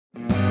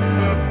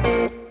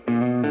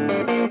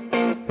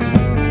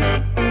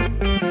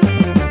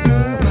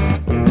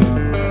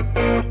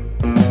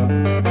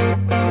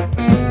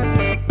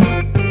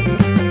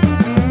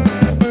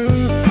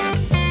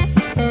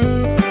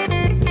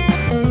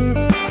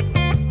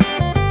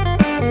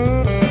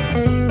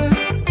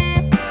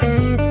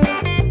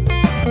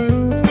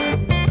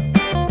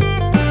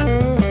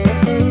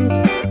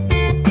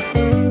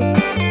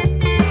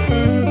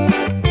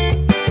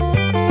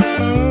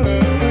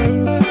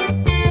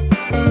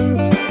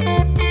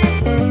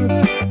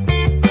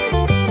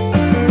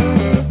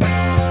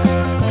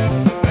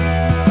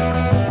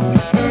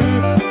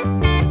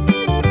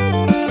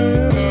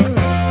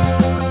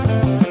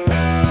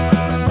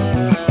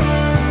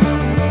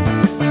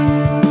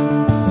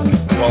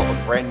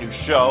brand new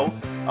show,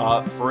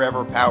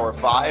 Forever Power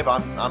 5.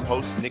 I'm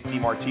host Nick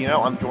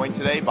DiMartino. I'm joined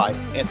today by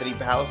Anthony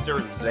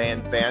Balester and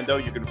Zain Bando.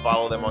 You can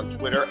follow them on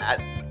Twitter at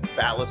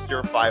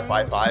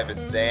Balester555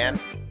 and Zain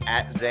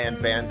at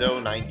Zain Bando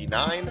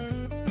 99.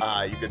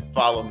 You can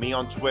follow me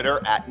on Twitter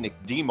at Nick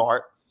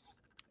DMart.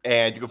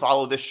 And you can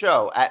follow this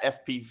show at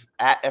FP5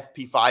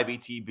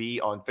 ETB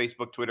on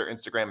Facebook, Twitter,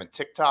 Instagram, and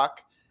TikTok.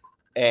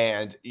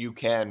 And you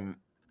can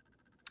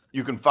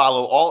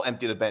follow all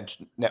Empty the Bench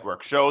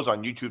Network shows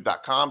on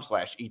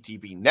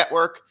youtube.com/ETB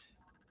Network.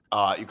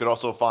 You can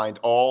also find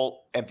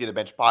all Empty the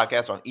Bench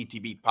podcasts on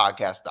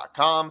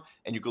etbpodcast.com.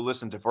 And you can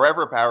listen to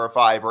Forever Power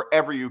 5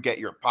 wherever you get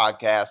your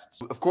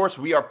podcasts. Of course,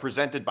 we are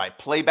presented by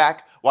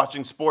Playback.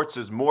 Watching sports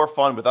is more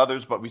fun with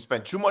others, but we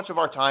spend too much of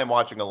our time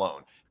watching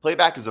alone.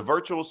 Playback is a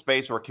virtual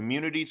space where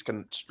communities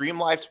can stream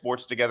live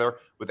sports together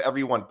with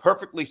everyone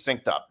perfectly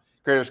synced up.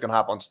 Creators can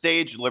hop on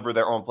stage, deliver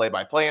their own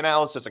play-by-play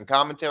analysis and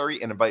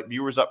commentary, and invite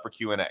viewers up for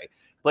Q&A.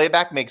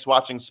 Playback makes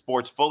watching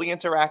sports fully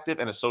interactive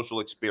and a social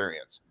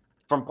experience.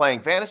 From playing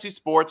fantasy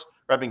sports,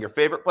 repping your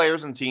favorite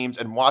players and teams,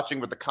 and watching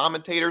with the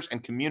commentators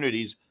and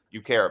communities you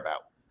care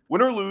about.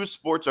 Win or lose,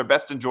 sports are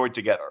best enjoyed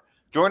together.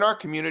 Join our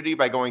community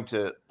by going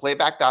to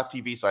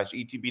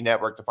playback.tv/ETB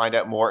Network to find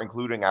out more,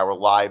 including our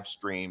live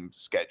stream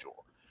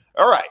schedule.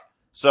 All right,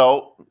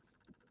 so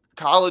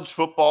college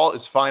football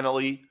is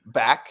finally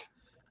back.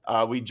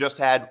 We just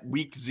had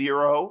week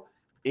 0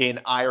 in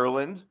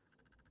Ireland,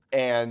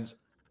 and,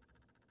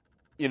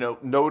 you know,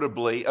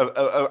 notably,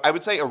 I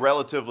would say a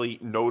relatively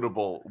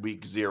notable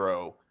week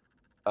 0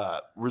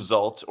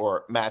 result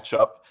or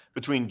matchup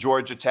between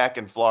Georgia Tech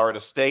and Florida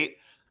State.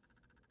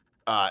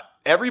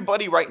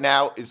 Everybody right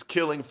now is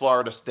killing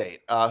Florida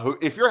State.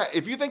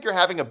 If you think you're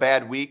having a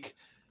bad week,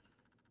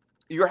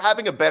 you're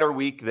having a better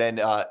week than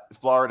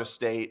Florida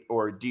State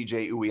or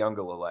DJ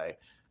Uiagalelei.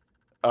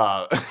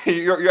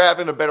 You're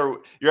having a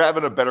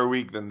better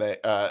week than they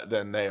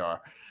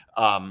are.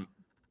 I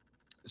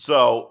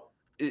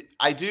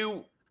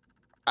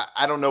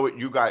don't know what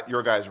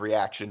your guys'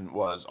 reaction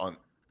was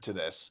to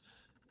this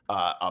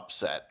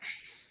upset.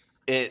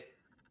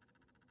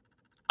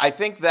 I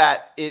think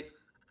that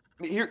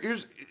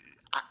here's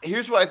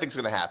what I think is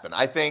going to happen.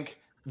 I think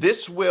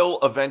this will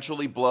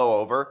eventually blow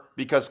over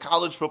because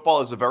college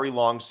football is a very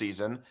long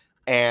season,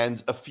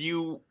 and a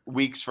few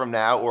weeks from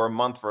now or a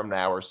month from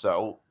now or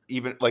so,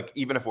 even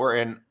if we're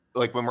in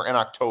when we're in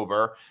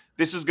October,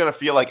 this is going to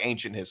feel like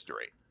ancient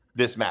history,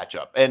 this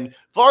matchup. And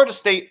Florida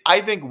State,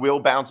 I think,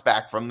 will bounce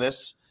back from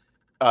this.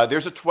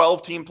 There's a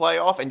 12-team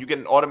playoff, and you get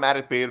an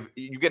automatic bid.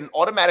 You get an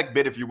automatic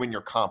bid if you win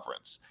your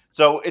conference.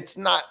 So it's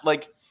not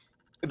like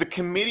the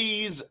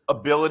committee's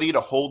ability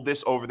to hold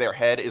this over their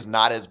head is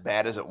not as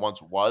bad as it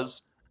once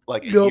was.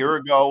 Like a year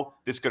ago,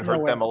 this could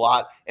hurt them a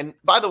lot. And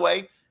by the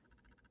way,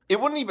 it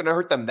wouldn't even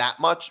hurt them that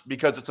much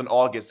because it's an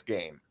August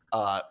game.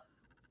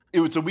 It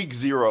was a week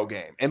 0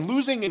 game, and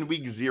losing in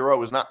week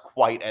 0 is not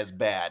quite as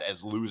bad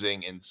as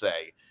losing in,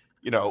 say,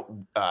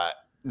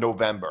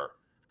 November.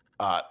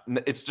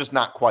 It's just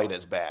not quite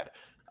as bad.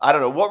 I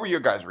don't know. What were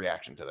your guys'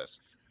 reaction to this?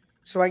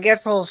 So I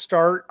guess I'll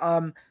start.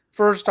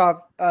 First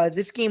off,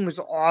 this game was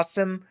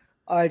awesome.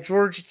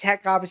 Georgia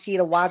Tech obviously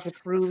had a lot to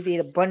prove. They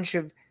had a bunch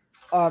of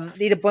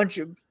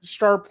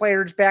star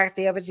players back.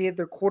 They obviously had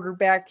their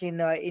quarterback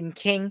in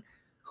King,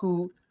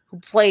 who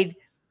played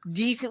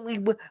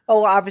decently.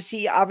 Oh,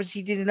 obviously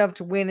did enough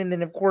to win. And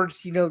then of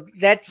course,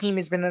 that team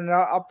has been on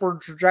an upward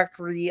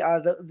trajectory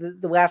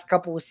the last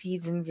couple of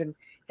seasons and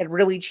had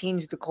really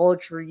changed the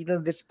culture.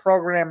 This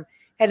program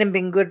hadn't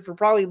been good for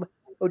probably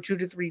 2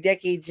 to 3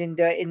 decades, and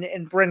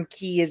Brent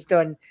Key has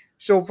done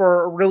so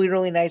far a really,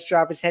 really nice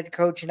job as head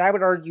coach. And I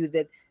would argue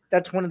that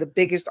that's one of the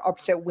biggest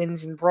upset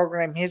wins in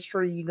program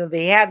history.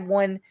 They had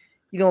one,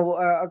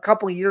 a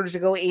couple of years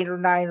ago, 8 or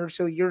 9 or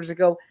so years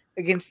ago,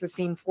 against the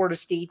same Florida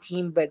State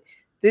team, but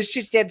this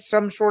just had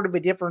some sort of a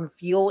different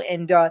feel,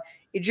 and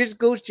it just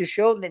goes to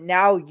show that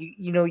now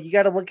you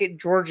got to look at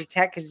Georgia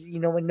Tech as a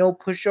no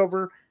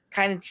pushover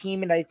kind of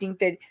team, and I think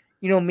that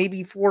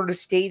maybe Florida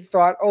State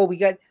thought, oh, we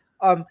got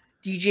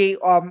DJ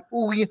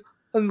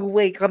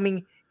Uiagalelei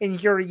coming in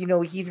here,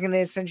 he's going to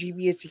essentially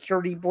be a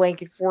security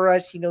blanket for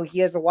us. He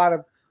has a lot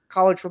of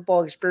college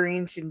football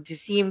experience, and to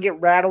see him get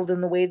rattled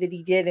in the way that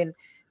he did, and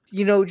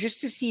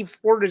just to see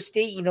Florida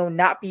State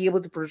not be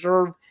able to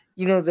preserve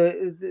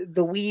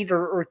the lead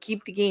or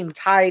keep the game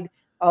tied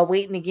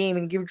late in the game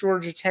and give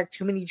Georgia Tech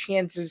too many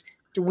chances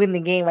to win the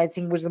game, I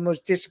think was the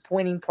most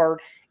disappointing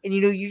part. And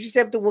you just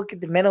have to look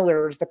at the mental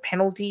errors, the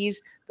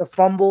penalties, the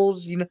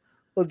fumbles,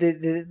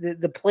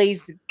 the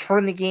plays that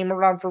turn the game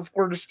around for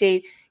Florida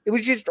State. It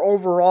was just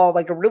overall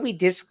like a really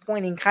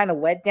disappointing kind of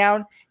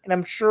letdown. And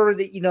I'm sure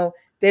that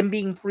them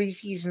being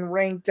preseason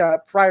ranked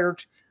prior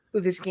to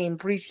this game,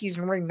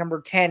 preseason ranked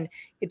number 10,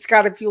 it's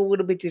got to feel a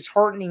little bit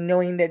disheartening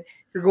knowing that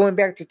you're going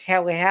back to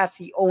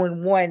Tallahassee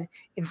 0-1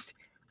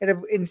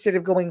 instead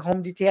of going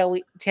home to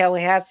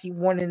Tallahassee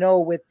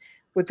 1-0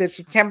 with the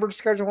September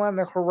schedule on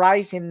the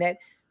horizon that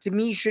to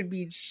me should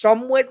be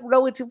somewhat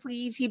relatively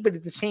easy, but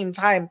at the same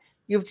time,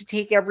 you have to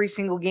take every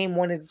single game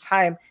one at a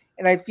time.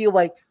 And I feel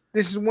like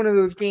this is one of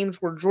those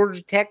games where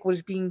Georgia Tech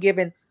was being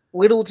given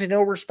little to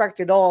no respect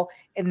at all,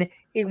 and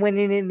it went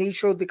in and they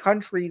showed the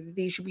country that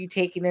they should be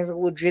taken as a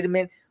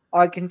legitimate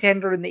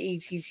contender in the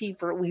ACC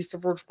for at least the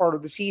first part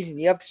of the season.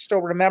 You have to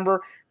still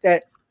remember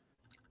that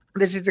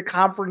this is a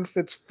conference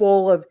that's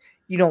full of,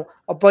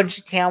 a bunch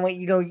of talent.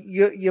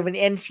 You have an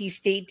NC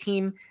State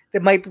team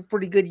that might be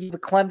pretty good. You have a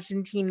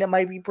Clemson team that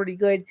might be pretty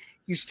good.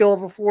 You still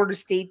have a Florida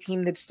State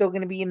team that's still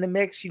going to be in the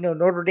mix.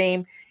 Notre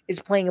Dame is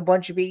playing a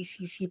bunch of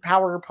ACC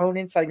power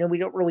opponents. I know we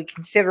don't really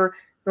consider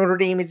Notre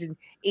Dame as an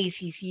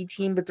ACC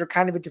team, but they're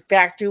kind of a de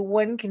facto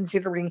one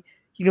considering,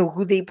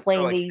 who they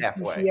play in the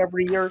ACC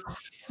every year.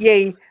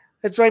 Yeah.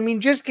 So,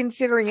 just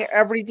considering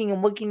everything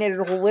and looking at it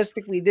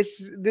holistically,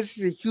 this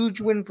is a huge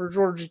win for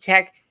Georgia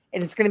Tech,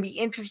 and it's going to be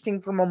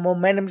interesting from a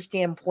momentum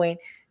standpoint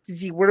to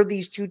see where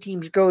these two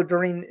teams go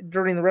during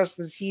the rest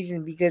of the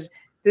season, because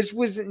this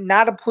was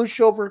not a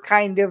pushover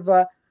kind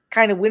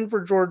of win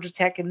for Georgia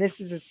Tech, and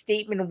this is a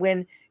statement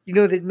win,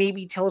 that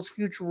maybe tells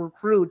future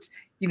recruits,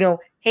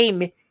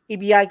 hey,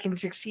 maybe I can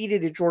succeed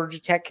at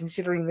Georgia Tech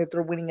considering that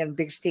they're winning on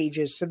big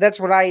stages. So that's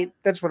what I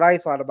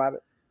thought about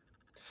it.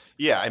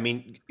 Yeah,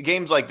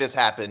 games like this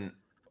happen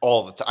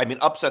all the time.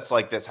 Upsets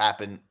like this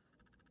happen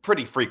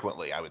pretty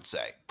frequently, I would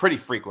say. Pretty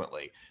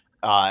frequently.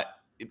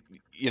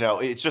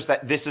 It's just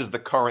that this is the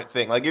current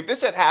thing. Like, if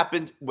this had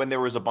happened when there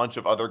was a bunch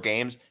of other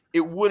games,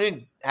 it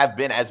wouldn't have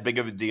been as big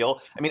of a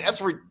deal. As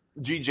for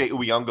DJ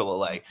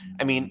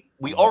Uiagalelei,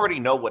 we already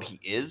know what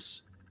he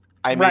is.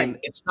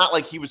 It's not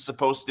like he was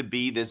supposed to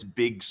be this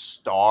big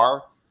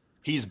star.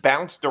 He's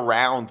bounced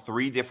around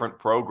 3 different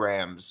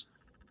programs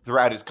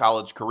throughout his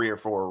college career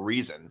for a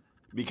reason,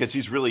 because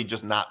he's really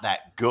just not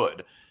that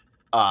good.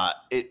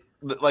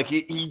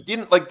 He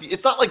didn't like.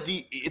 It's not like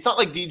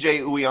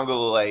DJ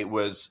Uiagalelei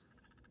was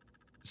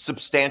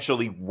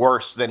substantially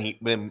worse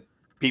than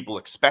people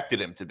expected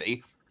him to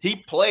be. He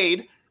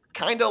played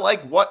kind of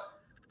like what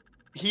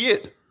he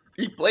is.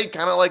 He played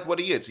kind of like what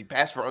he is. He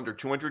passed for under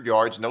 200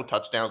 yards, no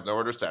touchdowns, no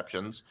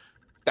interceptions.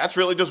 That's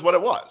really just what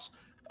it was.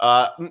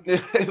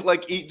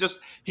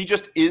 He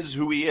just is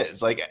who he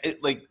is. Like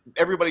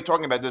everybody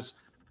talking about this.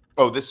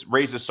 Oh, this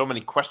raises so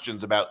many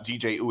questions about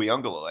DJ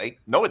Uiagalelei.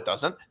 No, it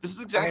doesn't. This is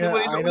exactly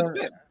what he's always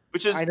been.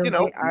 Which is,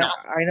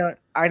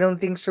 I don't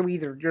think so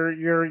either.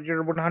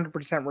 You're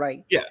 100%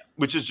 right. Yeah,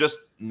 which is just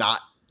not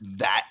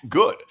that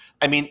good.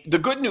 The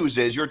good news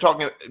is you're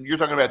talking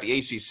about the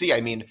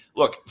ACC.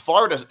 Look,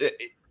 Florida's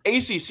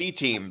ACC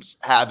teams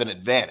have an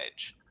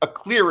advantage, a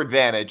clear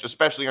advantage,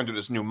 especially under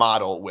this new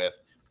model with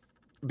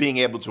being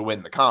able to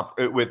win the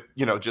conference with,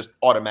 just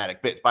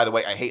automatic bids. By the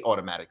way, I hate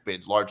automatic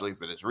bids largely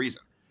for this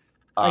reason.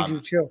 I do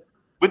too.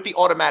 With the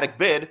automatic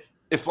bid,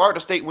 if Florida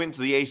State wins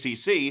the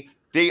ACC,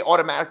 they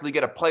automatically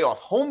get a playoff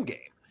home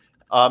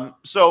game.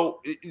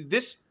 So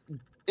this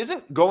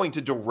isn't going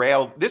to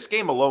derail. This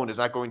game alone is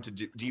not going to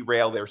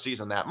derail their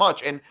season that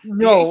much. And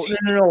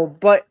no.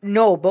 But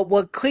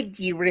what could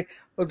derail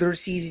their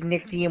season,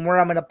 Nick D, and where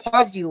I'm going to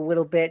pause you a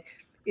little bit,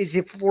 is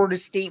if Florida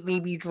State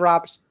maybe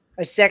drops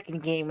a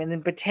second game, and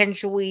then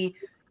potentially,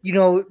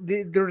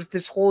 there's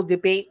this whole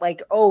debate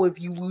like, oh, if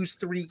you lose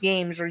 3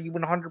 games, are you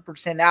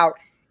 100% out?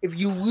 If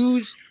you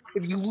lose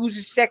a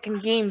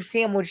second game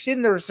sandwiched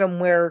in there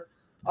somewhere,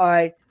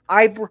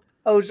 eyebrows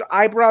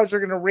are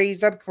going to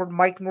raise up toward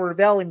Mike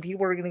Norvell, and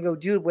people are going to go,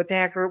 dude, what the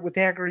heck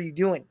are you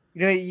doing?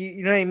 You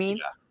know what I mean?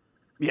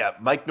 Yeah,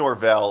 Mike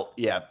Norvell.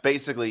 Yeah,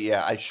 basically,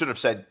 yeah. I should have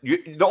said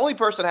the only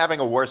person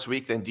having a worse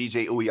week than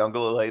DJ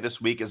Uiagalelei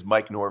this week is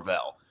Mike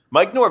Norvell.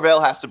 Mike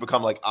Norvell has to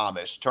become like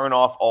Amish, turn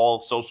off all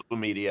social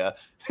media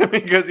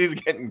because he's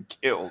getting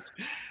killed.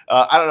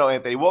 I don't know,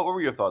 Anthony. What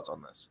were your thoughts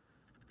on this?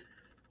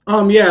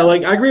 Yeah,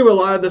 I agree with a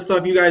lot of the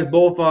stuff you guys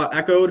both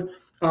echoed.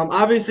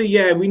 Obviously,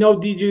 yeah, we know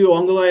DJ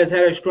Uiagalelei has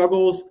had his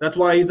struggles. That's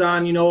why he's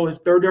on, his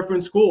 3rd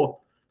different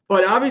school.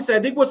 But obviously, I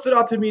think what stood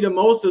out to me the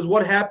most is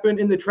what happened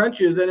in the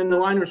trenches and in the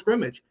line of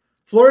scrimmage.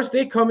 Florida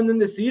State coming in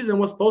this season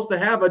was supposed to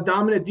have a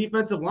dominant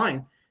defensive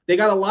line. They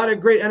got a lot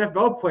of great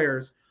NFL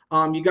players.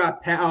 You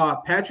got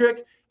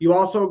Patrick. You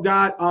also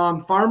got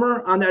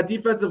Farmer on that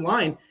defensive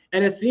line.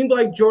 And it seemed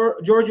like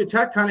Georgia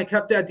Tech kind of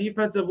kept that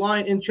defensive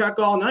line in check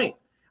all night.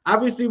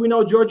 Obviously, we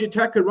know Georgia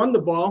Tech could run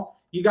the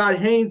ball. You got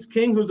Haynes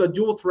King, who's a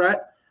dual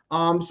threat.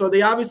 So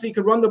they obviously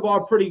could run the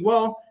ball pretty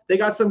well. They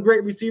got some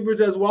great receivers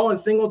as well in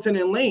Singleton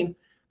and Lane.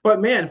 But,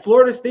 man,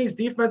 Florida State's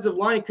defensive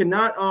line could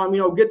not,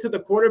 get to the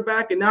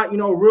quarterback and not,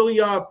 really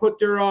put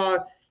their,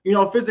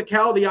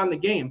 physicality on the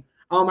game.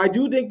 I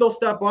do think they'll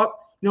step up.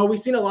 We've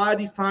seen a lot of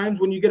these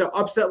times when you get an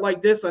upset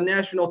like this on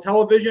national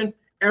television,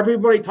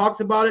 everybody talks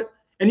about it.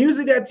 And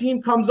usually that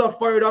team comes up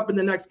fired up in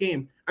the next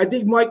game. I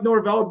think Mike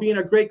Norvell, being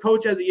a great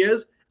coach as he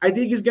is, I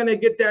think he's going to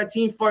get that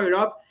team fired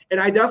up. And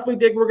I definitely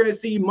think we're going to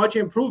see much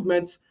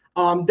improvements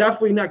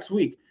definitely next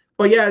week.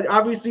 But, yeah,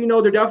 obviously,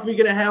 they're definitely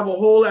going to have a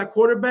hole at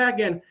quarterback.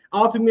 And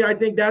ultimately, I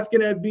think that's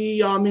going to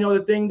be,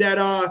 the thing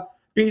that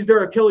beats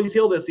their Achilles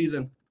heel this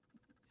season.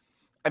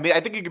 I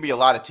think it could be a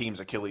lot of teams'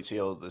 Achilles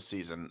heel this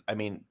season.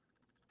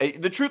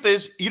 The truth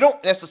is, you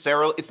don't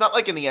necessarily – it's not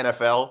like in the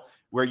NFL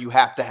where you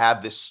have to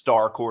have this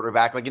star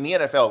quarterback. Like in the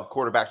NFL,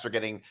 quarterbacks are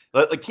getting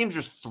like teams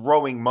just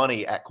throwing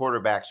money at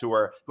quarterbacks who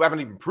haven't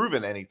even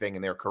proven anything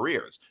in their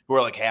careers, who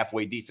are like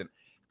halfway decent.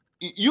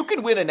 You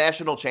can win a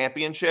national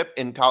championship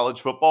in college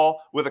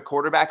football with a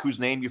quarterback whose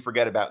name you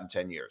forget about in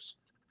 10 years.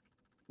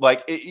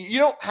 Like you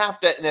don't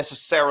have to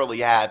necessarily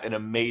have an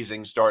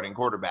amazing starting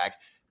quarterback,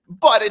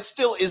 but it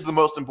still is the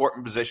most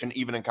important position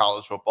even in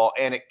college football,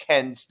 and it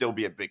can still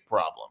be a big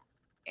problem.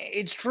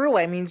 It's true.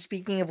 I mean,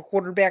 speaking of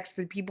quarterbacks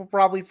that people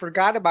probably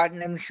forgot about,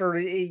 and I'm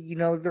sure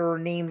there are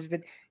names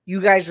that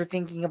you guys are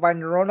thinking of on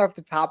your own off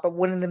the top, but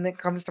one of them that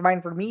comes to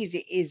mind for me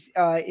is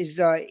AJ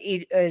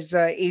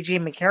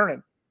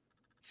McCarron.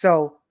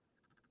 So,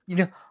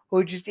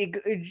 or just I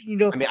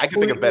mean, I can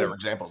think of better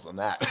examples than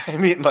that. I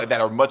mean, like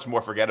that are much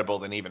more forgettable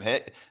than even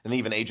AJ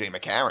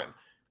McCarron.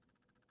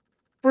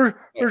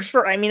 For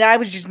sure. I mean, I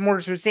was just more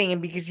so saying him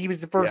because he was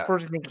the first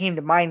person that came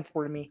to mind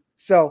for me.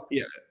 So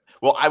yeah.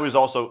 Well, I was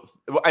also,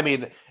 I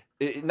mean,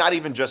 not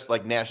even just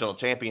like national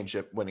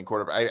championship winning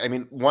quarterback. I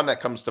mean, one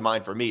that comes to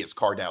mind for me is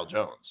Cardale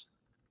Jones.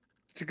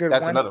 It's a good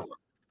That's one. another one.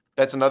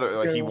 That's another,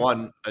 like he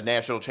won a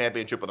national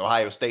championship with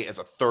Ohio State as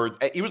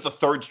he was the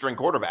third string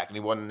quarterback, and he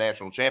won a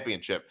national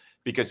championship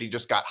because he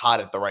just got hot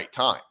at the right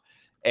time.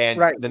 And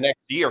the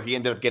next year he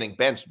ended up getting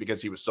benched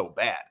because he was so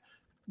bad.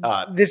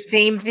 The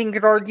same thing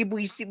could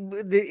arguably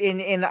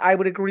and I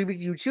would agree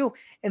with you too.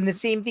 And the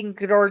same thing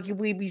could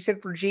arguably be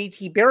said for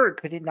JT Barrett,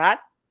 could it not?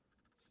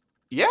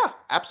 Yeah,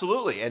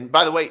 absolutely. And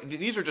by the way,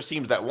 these are just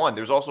teams that won.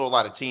 There's also a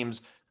lot of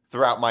teams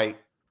throughout my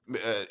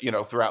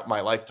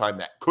lifetime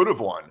that could have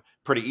won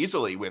pretty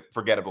easily with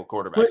forgettable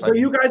quarterbacks. But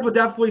you guys would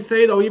definitely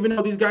say, though, even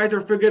though these guys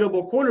are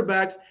forgettable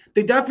quarterbacks,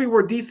 they definitely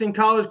were decent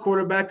college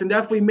quarterbacks and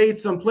definitely made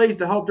some plays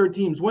to help their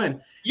teams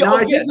win.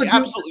 Yeah, they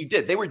absolutely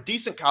did. They were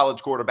decent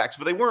college quarterbacks,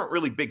 but they weren't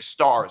really big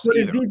stars either.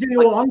 Is DJ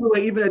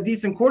Uiagalelei even a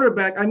decent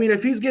quarterback? I mean,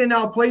 if he's getting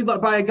outplayed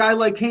by a guy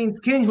like Haynes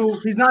King, who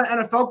he's not an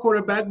NFL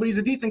quarterback, but he's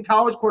a decent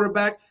college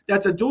quarterback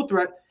that's a dual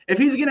threat. If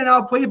he's getting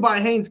outplayed by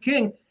Haynes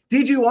King,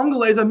 DJ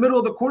Uiagalelei is a middle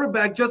of the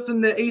quarterback just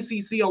in the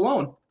ACC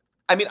alone.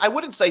 I mean, I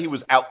wouldn't say he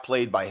was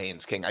outplayed by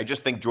Haynes King. I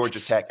just think Georgia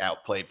Tech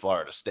outplayed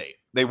Florida State.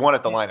 They won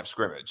at the line of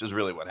scrimmage is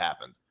really what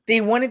happened. They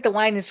won at the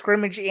line of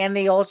scrimmage, and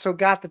they also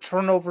got the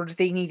turnovers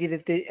they needed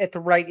at the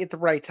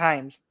right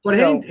times. But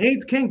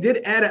Haynes King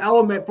did add an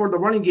element for the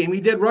running game. He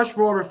did rush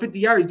for over 50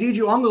 yards. DJ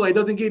Uiagalelei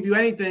doesn't give you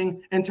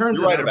anything in terms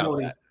of that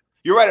ability.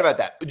 You're right about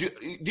that.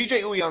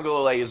 DJ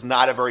Uiagalelei is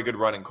not a very good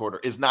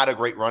is not a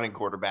great running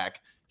quarterback.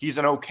 He's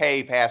an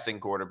okay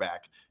passing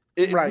quarterback.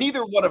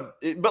 Neither one of,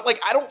 but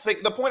like, I don't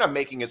think the point I'm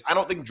making is I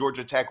don't think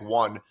Georgia Tech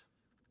won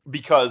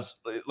because,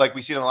 like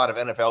we see in a lot of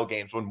NFL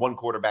games, when one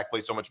quarterback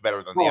plays so much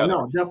better than the other.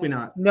 No, definitely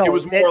not. No, it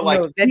was more like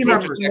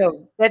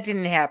that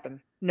didn't happen.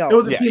 No, it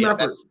was a team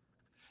effort.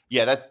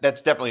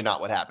 That's definitely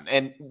not what happened.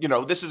 And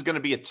this is going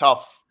to be a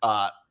tough.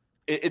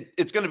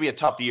 It's going to be a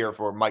tough year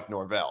for Mike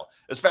Norvell,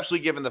 especially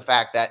given the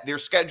fact that their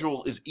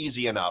schedule is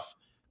easy enough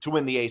to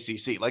win the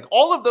ACC. Like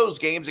all of those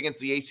games against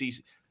the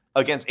ACC.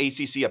 Against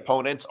ACC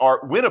opponents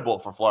are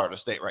winnable for Florida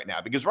State right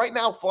now, because right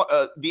now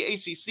the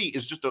ACC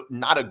is just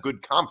not a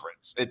good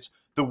conference. It's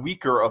the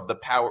weaker of the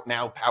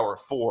Power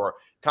 4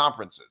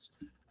 conferences.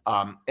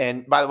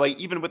 And by the way,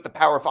 even with the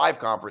Power 5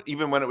 conference,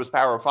 even when it was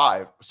Power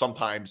 5,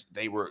 sometimes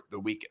they were the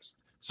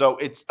weakest. So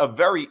it's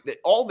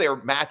all their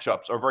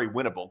matchups are very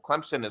winnable.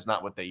 Clemson is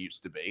not what they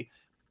used to be.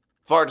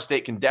 Florida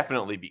State can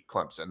definitely beat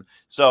Clemson.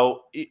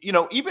 So,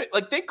 even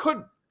like they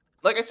could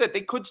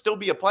still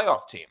be a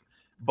playoff team.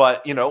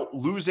 But,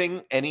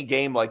 losing any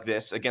game like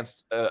this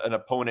against an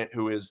opponent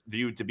who is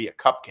viewed to be a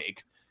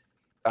cupcake,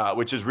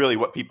 which is really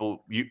what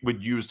people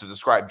would use to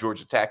describe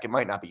Georgia Tech. It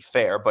might not be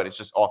fair, but it's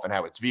just often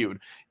how it's viewed.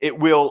 It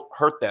will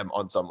hurt them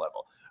on some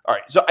level. All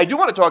right. So I do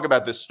want to talk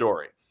about this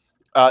story,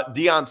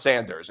 Deion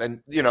Sanders. And,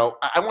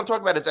 I want to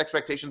talk about his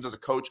expectations as a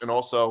coach and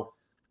also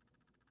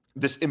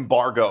this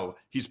embargo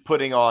he's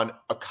putting on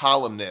a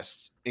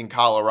columnist in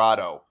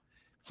Colorado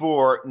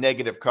for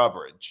negative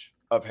coverage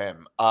of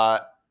him.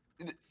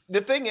 The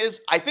thing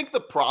is, I think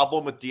the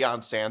problem with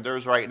Deion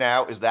Sanders right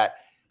now is that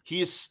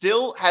he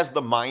still has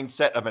the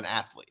mindset of an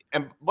athlete.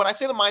 And when I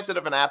say the mindset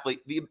of an athlete,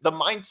 the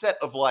mindset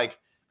of like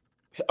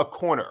a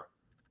corner,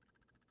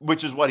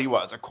 which is what he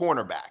was, a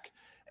cornerback.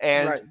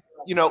 And,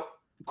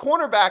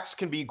 cornerbacks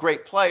can be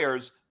great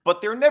players,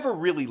 but they're never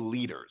really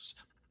leaders.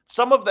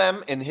 Some of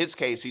them, in his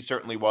case, he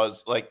certainly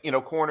was, like,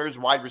 corners,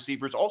 wide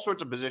receivers, all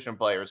sorts of position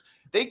players.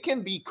 They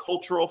can be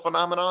cultural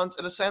phenomenons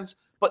in a sense,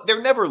 but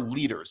they're never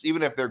leaders,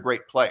 even if they're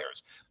great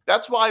players.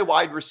 That's why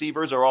wide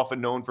receivers are often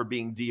known for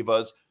being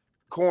divas.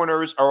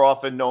 Corners are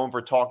often known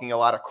for talking a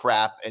lot of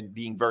crap and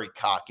being very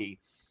cocky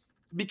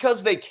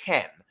because they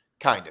can,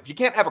 kind of. You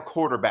can't have a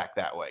quarterback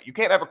that way. You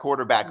can't have a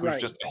quarterback who's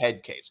just a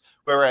head case.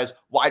 Whereas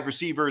wide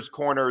receivers,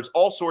 corners,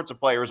 all sorts of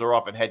players are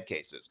often head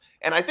cases.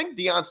 And I think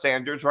Deion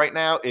Sanders right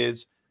now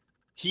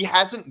he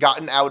hasn't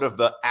gotten out of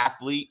the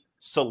athlete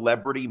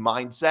celebrity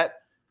mindset.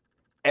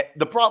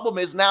 The problem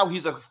is now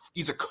he's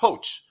a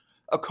coach.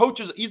 A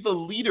coach he's the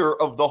leader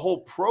of the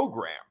whole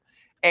program.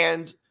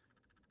 And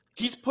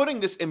he's putting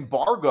this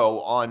embargo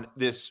on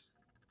this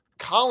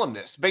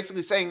columnists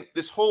basically saying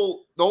the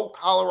whole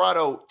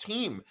Colorado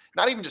team,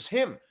 not even just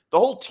him, the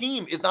whole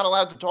team is not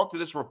allowed to talk to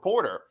this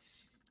reporter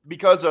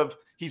because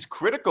he's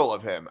critical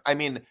of him. I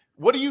mean,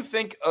 what do you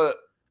think a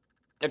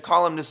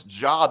columnist's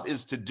job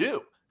is to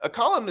do? A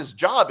columnist's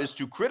job is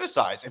to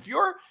criticize. If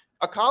you're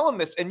a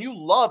columnist and you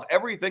love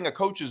everything a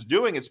coach is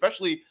doing,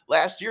 especially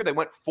last year they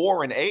went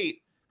 4-8,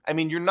 I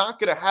mean, you're not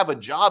going to have a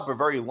job for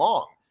very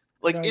long.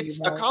 Like, no, it's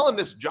a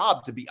columnist's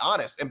job to be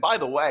honest. And by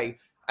the way,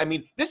 I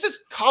mean, this is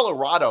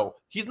Colorado.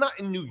 He's not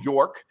in New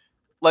York.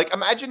 Like,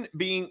 imagine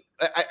being,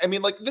 I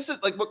mean, like, this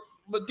is like what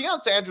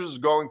Deion Sanders is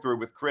going through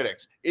with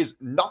critics is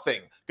nothing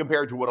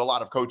compared to what a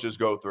lot of coaches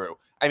go through.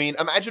 I mean,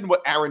 imagine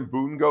what Aaron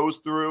Boone goes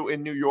through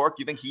in New York.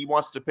 You think he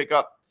wants to pick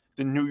up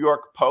the New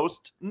York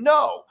Post?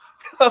 No,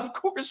 of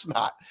course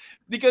not.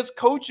 Because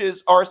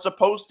coaches are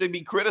supposed to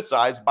be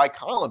criticized by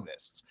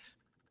columnists.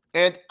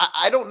 And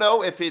I don't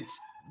know if it's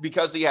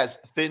because he has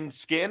thin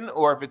skin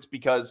or if it's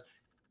because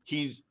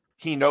he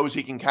knows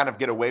he can kind of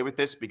get away with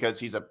this because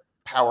he's a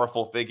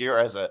powerful figure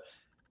as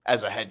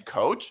a head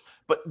coach.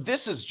 But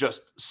this is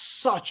just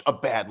such a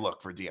bad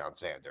look for Deion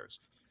Sanders.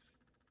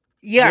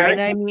 Yeah, and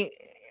I mean,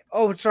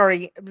 oh,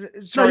 sorry,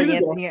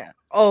 Anthony.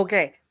 Oh,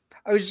 okay.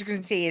 I was just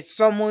going to say, it's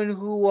someone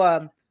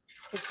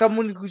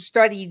who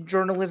studied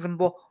journalism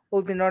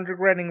both in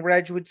undergrad and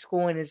graduate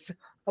school, and is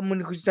someone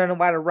who's done a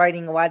lot of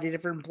writing a lot of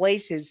different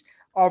places.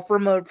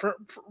 From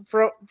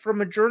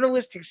a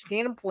journalistic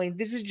standpoint,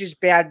 this is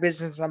just bad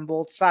business on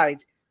both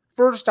sides.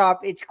 First off,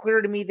 it's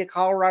clear to me that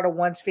Colorado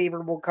wants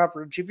favorable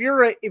coverage. If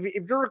you're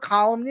a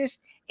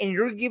columnist and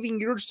you're giving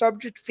your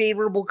subject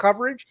favorable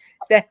coverage,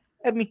 that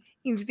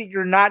means that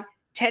you're not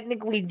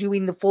technically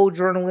doing the full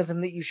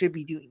journalism that you should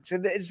be doing. So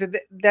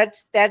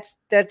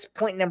that's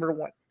point number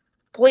one.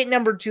 Point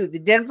number two: the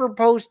Denver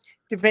Post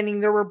defending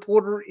their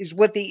reporter is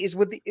what they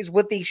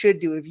should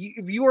do.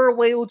 If you are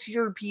loyal to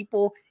your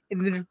people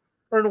in the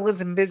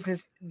journalism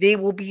business, they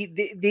will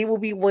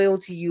be loyal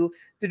to you.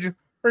 The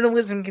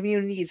journalism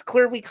community is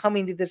clearly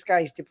coming to this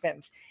guy's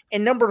defense.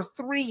 And number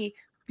three,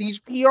 these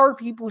PR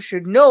people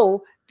should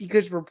know,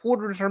 because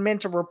reporters are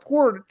meant to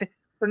report.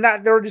 They're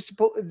not there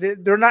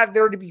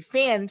to be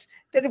fans.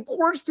 That of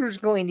course there's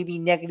going to be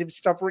negative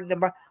stuff written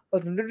about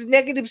them. There's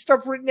negative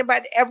stuff written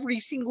about every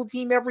single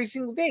team every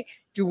single day.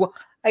 Do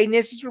I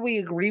necessarily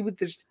agree with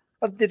this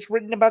stuff that's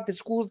written about the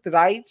schools that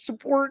I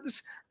support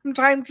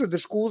sometimes, or the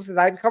schools that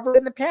I've covered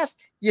in the past?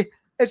 Yeah,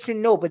 I said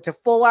no. But to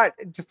full out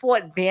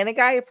ban a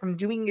guy from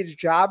doing his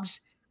jobs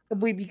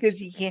simply because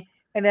he can't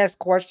and ask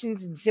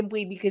questions, and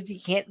simply because he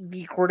can't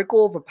be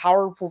critical of a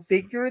powerful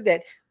figure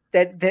that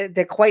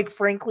quite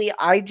frankly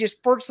I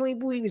just personally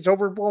believe is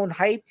overblown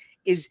hype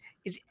is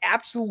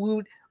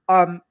absolute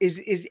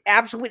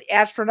absolute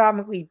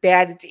astronomically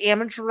bad. It's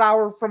amateur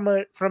hour from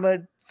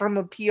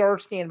a PR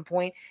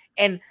standpoint,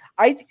 and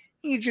I think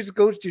it just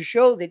goes to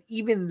show that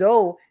even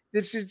though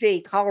this is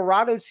a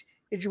Colorado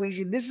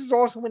situation, this is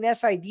also an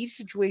SID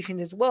situation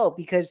as well,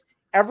 because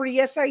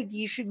every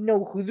SID should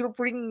know who they're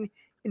bringing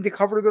in to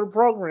cover their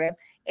program,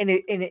 and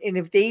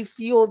if they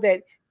feel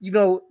that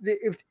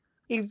if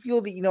they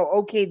feel that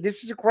okay,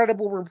 this is a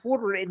credible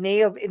reporter and they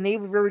have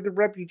a very good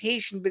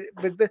reputation, but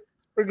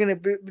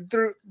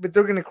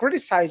they're gonna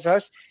criticize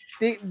us.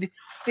 They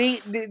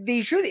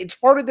should. It's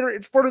part of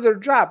their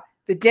job.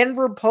 The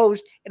Denver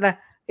Post, and I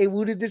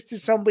alluded this to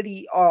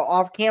somebody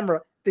off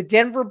camera. The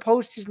Denver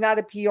Post is not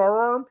a PR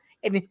arm,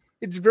 and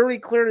it's very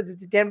clear that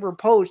the Denver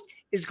Post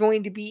is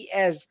going to be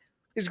as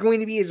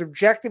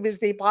objective as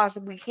they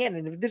possibly can.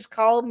 And if this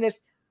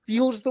columnist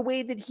feels the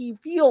way that he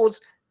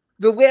feels,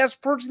 the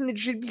last person that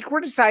should be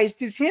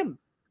criticized is him.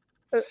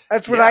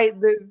 That's what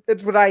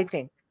I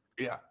think.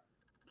 Yeah.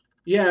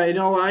 Yeah,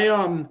 I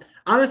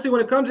honestly,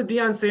 when it comes to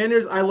Deion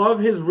Sanders, I love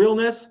his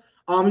realness.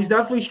 He's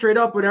definitely straight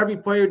up with every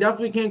player.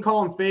 Definitely can't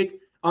call him fake.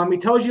 He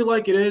tells you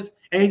like it is,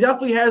 and he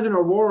definitely has an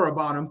aurora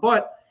about him.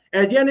 But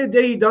at the end of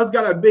the day, he does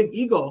got a big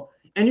ego.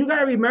 And you got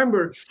to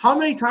remember, how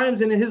many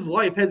times in his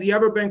life has he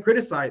ever been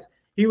criticized?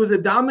 He was a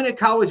dominant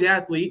college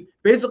athlete,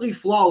 basically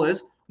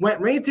flawless, went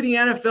right into the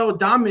NFL,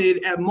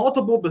 dominated at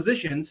multiple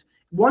positions,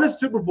 won a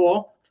Super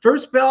Bowl,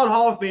 first ballot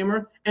Hall of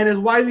Famer, and is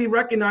widely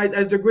recognized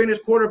as the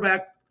greatest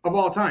quarterback of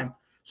all time.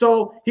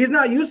 So he's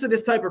not used to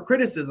this type of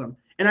criticism.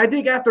 And I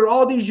think after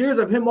all these years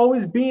of him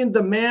always being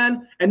the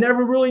man and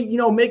never really,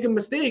 making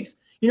mistakes,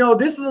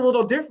 this is a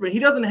little different. He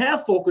doesn't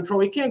have full control.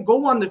 He can't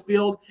go on the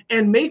field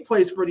and make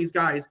plays for these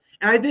guys.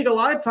 And I think a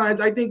lot of times,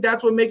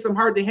 that's what makes him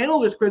hard to handle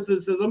this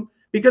criticism,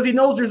 because he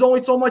knows there's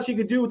only so much he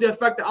could do to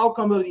affect the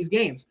outcome of these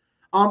games.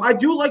 I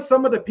do like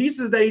some of the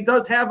pieces that he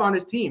does have on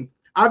his team.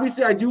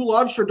 Obviously, I do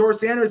love Shedeur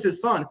Sanders,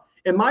 his son.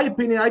 In my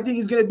opinion, I think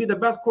he's going to be the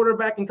best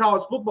quarterback in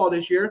college football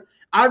this year.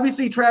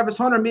 Obviously, Travis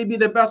Hunter may be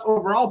the best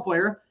overall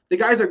player. The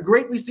guy's a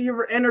great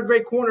receiver and a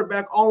great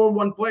cornerback all in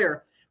one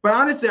player. But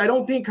honestly, I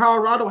don't think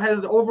Colorado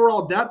has the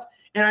overall depth.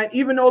 And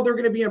even though they're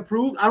going to be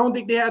improved, I don't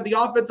think they have the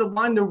offensive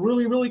line to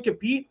really, really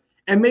compete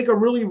and make a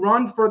really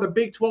run for the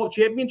Big 12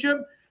 championship.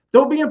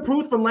 They'll be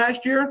improved from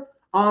last year.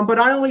 But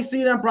I only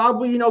see them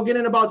probably,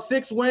 getting about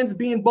 6 wins,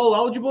 being bowl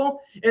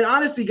eligible. And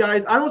honestly,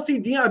 guys, I don't see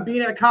Deion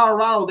being at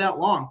Colorado that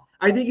long.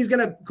 I think he's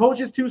going to coach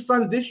his 2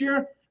 sons this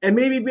year and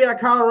maybe be at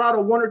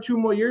Colorado 1 or 2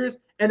 more years,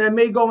 and then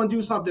may go and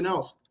do something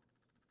else.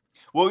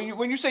 Well,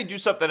 when you say do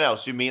something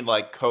else, you mean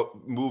like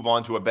move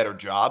on to a better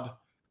job?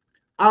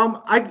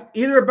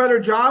 Either a better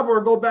job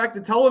or go back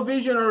to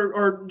television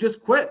or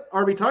just quit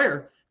or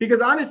retire.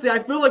 Because honestly, I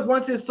feel like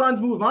once his sons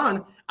move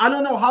on, I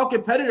don't know how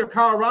competitive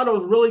Colorado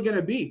is really going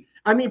to be.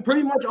 I mean,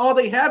 pretty much all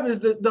they have is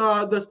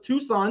the 2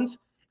 sons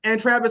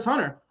and Travis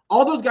Hunter.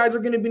 All those guys are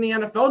going to be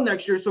in the NFL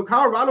next year. So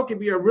Colorado could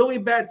be a really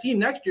bad team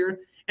next year.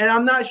 And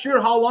I'm not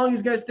sure how long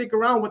he's going to stick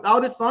around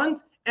without his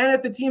sons and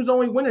if the team's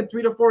only winning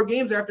 3 to 4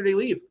 games after they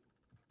leave.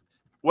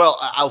 Well,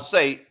 I'll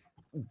say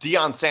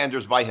Deion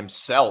Sanders by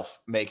himself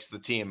makes the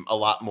team a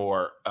lot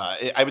more.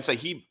 I would say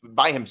he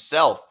by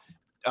himself,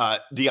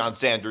 Deion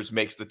Sanders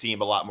makes the team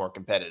a lot more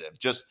competitive.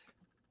 Just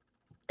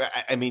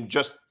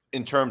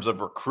in terms of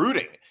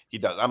recruiting, he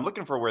does. I'm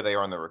looking for where they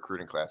are in the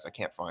recruiting class. I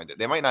can't find it.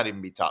 They might not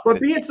even be top 50.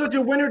 But being such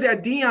a winner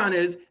that Deion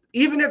is,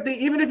 even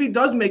if he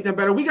does make them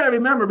better, we got to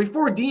remember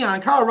before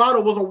Deion, Colorado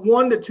was a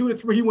 1 to 2 to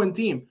 3 win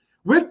team.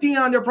 With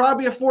Deion, they're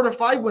probably a 4 to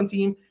 5 win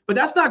team, but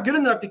that's not good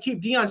enough to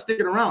keep Deion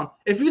sticking around.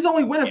 If he's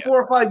only winning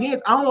 4 or 5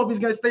 games, I don't know if he's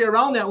going to stay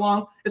around that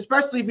long,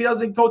 especially if he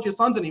doesn't coach his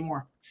sons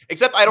anymore.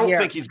 Except I don't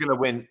think he's going to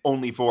win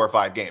only 4 or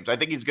 5 games. I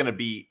think it's going to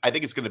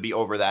be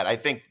over that. I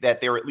think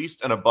that they're at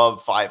least an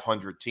above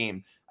 500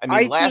 team. I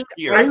mean, last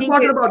year. Are you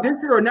talking about this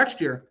year or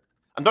next year?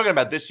 I'm talking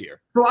about this year.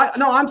 So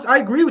I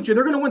agree with you.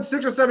 They're going to win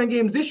 6 or 7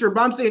 games this year,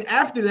 but I'm saying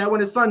after that, when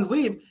his sons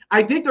leave,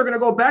 I think they're going to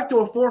go back to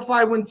a 4 or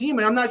 5 win team,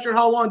 and I'm not sure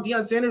how long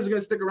Deion Sanders is going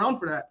to stick around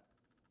for that.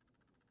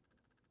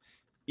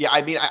 Yeah,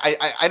 I mean,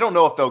 I don't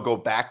know if they'll go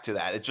back to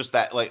that. It's just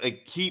that like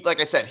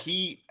I said,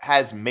 he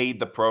has made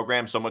the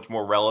program so much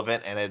more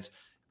relevant and has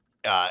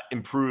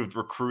improved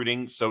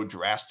recruiting so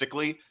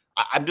drastically.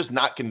 I'm just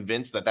not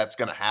convinced that that's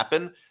going to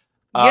happen.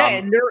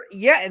 And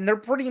they're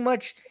pretty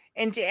much.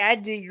 And to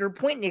add to your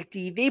point, Nick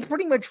D, they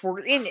pretty much were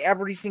in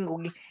every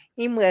single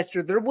game last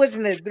year. There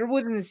wasn't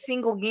a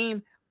single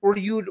game where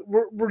you'd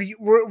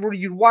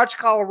watch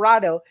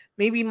Colorado,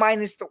 maybe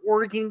minus the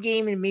Oregon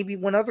game and maybe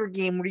one other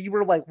game where you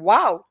were like,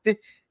 wow,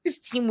 this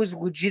team was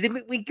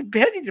legitimately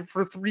competitive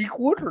for 3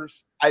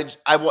 quarters.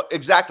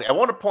 Exactly. I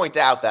want to point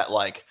out that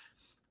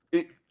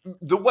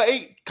the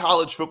way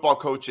college football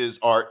coaches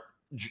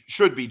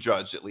should be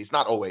judged, at least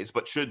not always,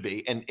 but should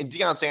be. And in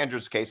Deion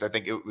Sanders' case, I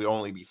think it would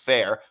only be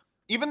fair.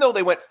 Even though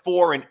they went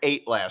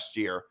 4-8 last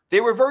year,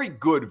 they were very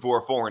good for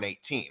a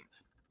 4-8 team,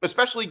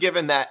 especially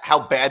given that how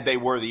bad they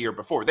were the year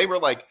before. They were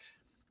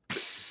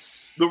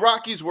the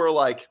Rockies were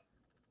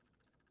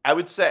I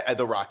would say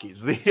the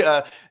Rockies,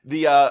 the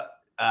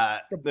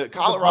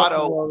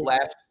Colorado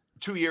last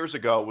 2 years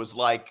ago was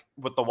like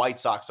what the White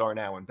Sox are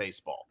now in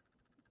baseball.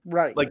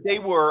 Right. They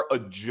were a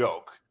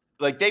joke.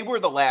 They were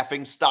the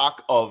laughing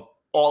stock of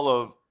all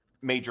of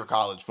major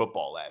college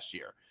football last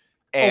year.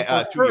 And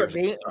 2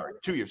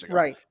 years ago.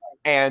 Right.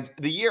 And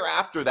the year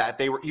after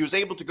that, he was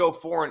able to go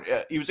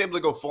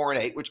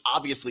 4-8, which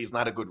obviously is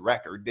not a good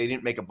record. They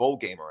didn't make a bowl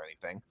game or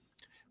anything,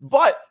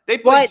 but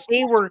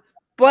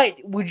But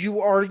would you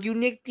argue,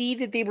 Nick D,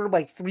 that they were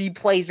 3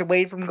 plays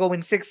away from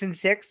going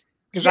 6-6?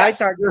 Because I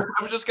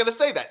was just going to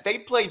say that they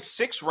played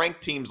 6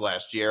 ranked teams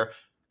last year.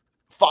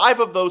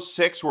 5 of those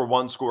 6 were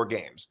 1-score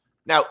games.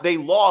 Now they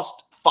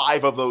lost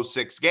 5 of those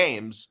 6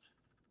 games.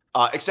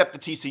 Except the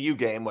TCU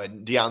game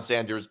when Deion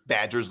Sanders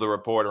badgers the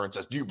reporter and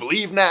says, "Do you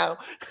believe now?"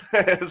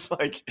 It's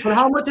But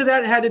how much of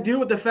that had to do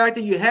with the fact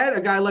that you had a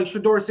guy like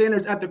Shedeur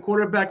Sanders at the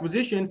quarterback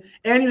position,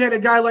 and you had a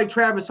guy like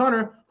Travis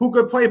Hunter who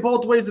could play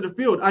both ways of the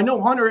field? I know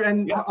Hunter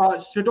and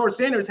Shedeur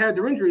Sanders had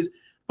their injuries,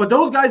 but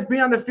those guys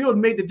being on the field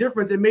made the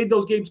difference and made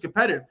those games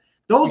competitive.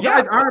 Those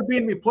guys aren't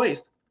being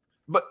replaced.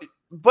 But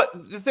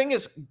the thing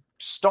is,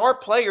 star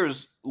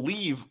players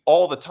leave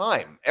all the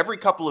time, every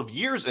couple of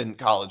years in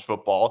college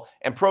football,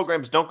 and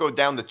programs don't go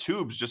down the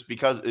tubes just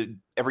because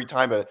every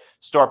time a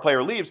star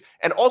player leaves.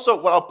 And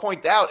also what I'll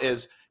point out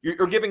is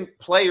you're giving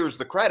players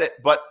the credit,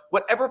 but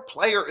whatever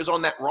player is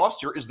on that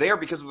roster is there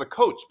because of the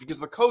coach, because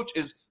the coach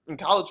is in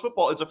college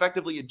football is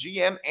effectively a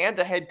GM and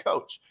a head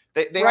coach.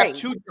 They have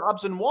 2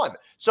 jobs in one.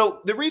 So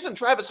the reason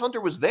Travis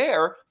Hunter was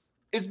there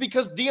is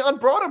because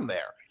Deion brought him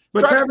there.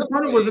 But Travis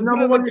Hunter was the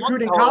number 1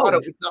 recruit in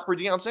college. It's not for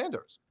Deion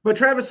Sanders. But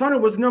Travis Hunter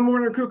was the number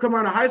 1 recruit coming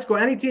out of high school.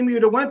 Any team he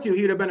would have went to,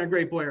 he'd have been a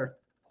great player.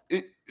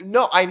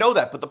 No, I know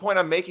that. But the point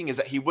I'm making is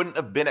that he wouldn't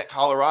have been at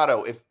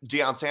Colorado if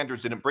Deion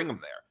Sanders didn't bring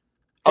him there.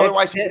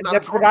 Otherwise,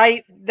 that's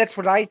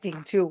what I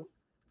think too.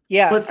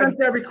 Yeah. But since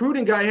that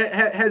recruiting guy,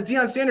 has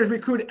Deion Sanders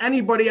recruited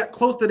anybody at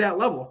close to that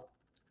level?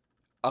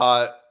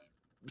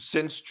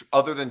 Since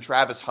other than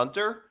Travis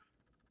Hunter?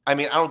 I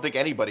mean, I don't think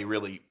anybody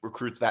really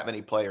recruits that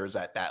many players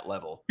at that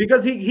level.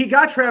 Because he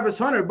got Travis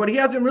Hunter, but he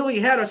hasn't really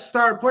had a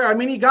star player. I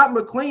mean, he got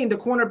McLean, the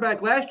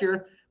cornerback last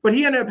year, but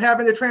he ended up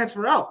having to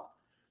transfer out.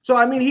 So,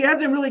 I mean, he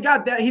hasn't really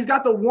got that. He's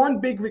got the one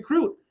big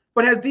recruit.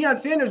 But has Deion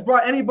Sanders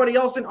brought anybody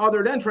else in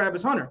other than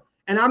Travis Hunter?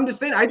 And I'm just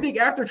saying, I think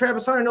after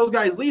Travis Hunter and those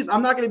guys leave,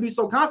 I'm not going to be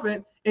so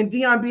confident in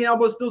Deion being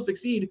able to still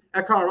succeed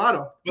at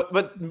Colorado.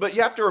 But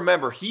you have to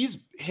remember, his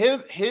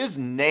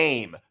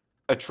name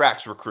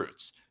attracts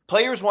recruits.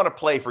 Players want to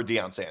play for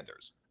Deion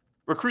Sanders.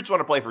 Recruits want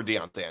to play for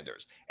Deion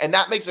Sanders, and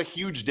that makes a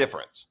huge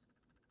difference.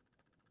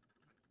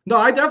 No,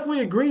 I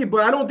definitely agree,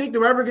 but I don't think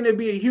they're ever going to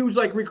be a huge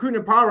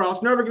recruiting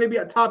powerhouse. Never going to be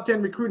a top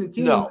 10 recruiting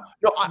team. No,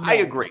 I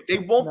agree. They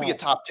won't be a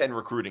top 10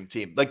 recruiting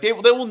team. They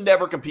will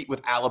never compete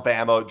with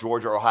Alabama,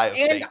 Georgia, or Ohio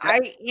State.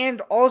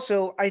 And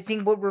also I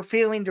think what we're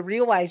failing to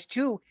realize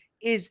too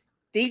is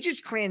they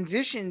just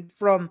transitioned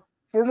from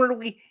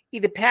formerly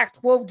the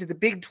Pac-12 to the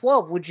Big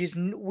 12, which is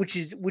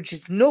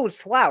no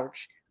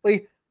slouch.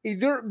 Like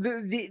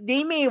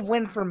they may have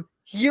went from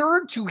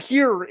here to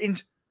here in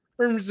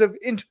terms of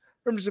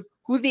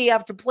who they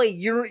have to play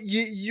year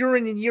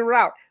in and year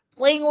out.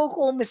 Playing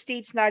Oklahoma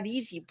State's not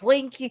easy.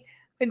 Playing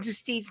Kansas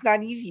State's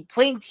not easy.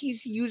 Playing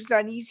TCU's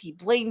not easy.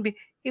 Playing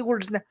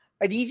Hayward's not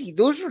easy.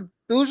 Those are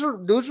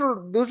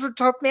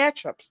tough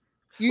matchups.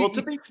 Go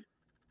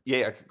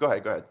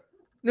ahead.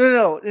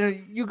 No,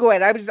 you go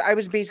ahead. I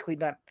was basically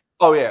done.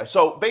 Oh yeah.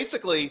 So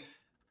basically,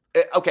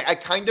 okay, I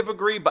kind of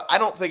agree, but I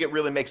don't think it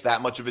really makes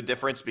that much of a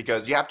difference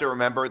because you have to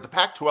remember the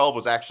Pac-12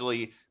 was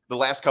actually the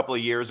last couple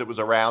of years it was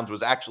around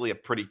was actually a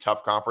pretty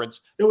tough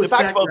conference. The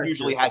Pac-12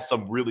 usually has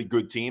some really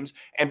good teams.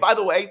 And by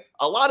the way,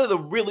 a lot of the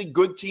really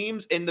good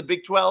teams in the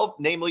Big 12,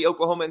 namely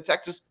Oklahoma and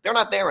Texas, they're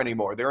not there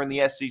anymore. They're in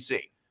the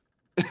SEC.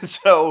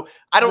 So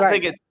I don't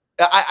think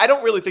I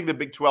don't really think the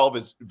Big 12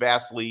 is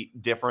vastly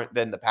different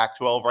than the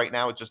Pac-12 right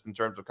now, just in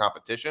terms of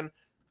competition.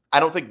 I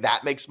don't think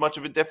that makes much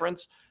of a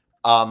difference.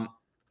 But,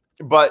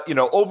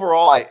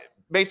 overall,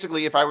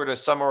 basically, if I were to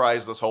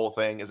summarize this whole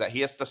thing, is that he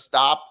has to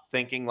stop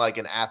thinking like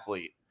an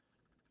athlete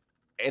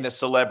and a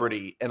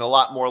celebrity and a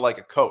lot more like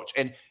a coach.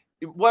 And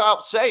what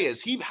I'll say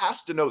is he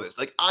has to know this.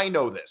 Like, I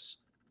know this.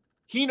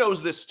 He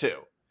knows this too.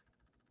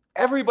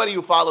 Everybody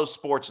who follows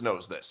sports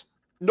knows this.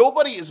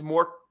 Nobody is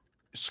more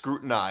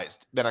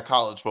scrutinized than a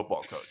college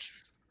football coach.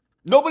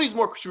 Nobody's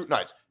more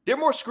scrutinized. They're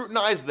more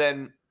scrutinized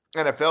than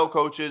NFL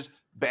coaches,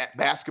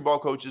 basketball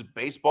coaches,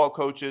 baseball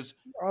coaches.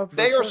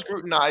 They are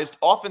scrutinized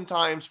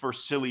oftentimes for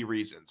silly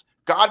reasons.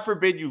 God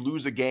forbid you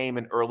lose a game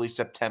in early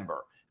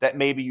September that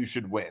maybe you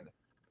should win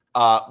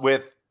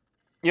with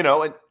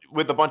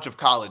a bunch of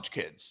college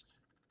kids.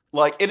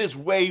 Like, it is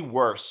way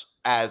worse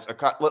as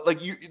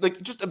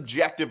just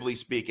objectively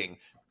speaking,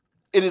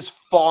 it is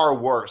far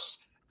worse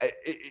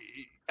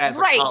as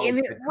a college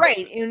kid.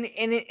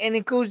 And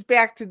it goes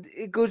back to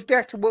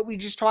what we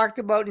just talked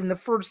about in the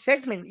first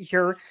segment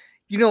here.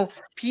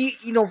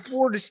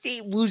 Florida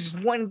State loses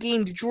one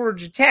game to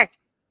Georgia Tech,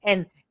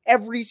 and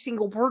every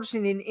single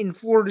person in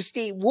Florida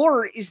State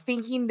lore is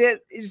thinking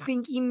that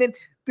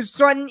the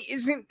sun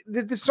isn't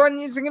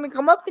going to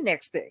come up the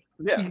next day.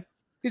 Yeah.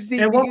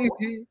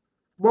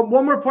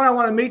 One more point I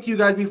want to make to you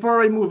guys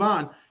before I move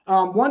on.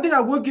 One thing I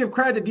would give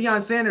credit to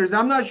Deion Sanders.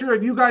 I'm not sure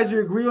if you guys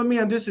agree with me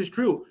on this is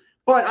true,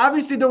 but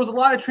obviously there was a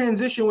lot of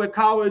transition with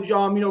college,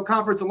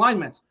 conference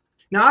alignments.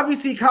 Now,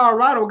 obviously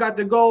Colorado got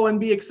to go and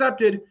be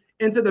accepted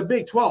into the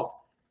Big 12.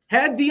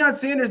 Had Deion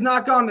Sanders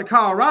not gone to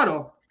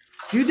Colorado,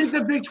 do you think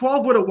the Big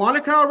 12 would have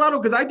wanted Colorado?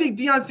 Because I think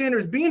Deion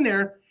Sanders being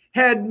there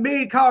had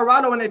made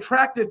Colorado an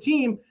attractive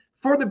team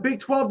for the Big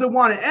 12 to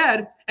want to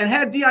add. And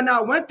had Deion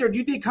not went there, do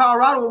you think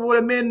Colorado would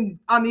have been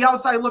on the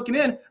outside looking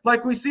in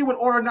like we see with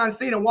Oregon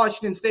State and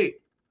Washington State?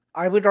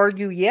 I would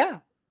argue, yeah.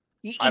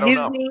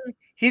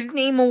 His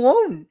name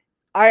alone,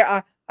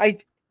 I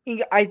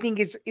think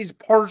is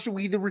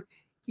partially the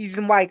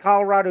reason why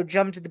Colorado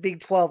jumped to the Big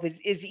 12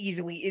 as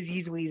easily as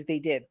they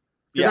did.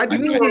 Yeah,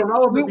 when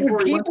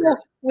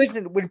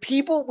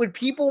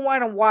people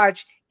want to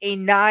watch a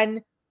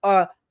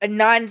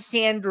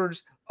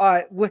non-Sanders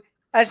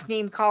us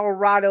named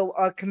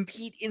Colorado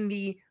compete in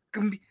one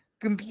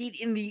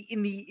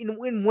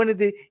of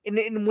the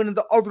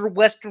other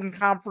Western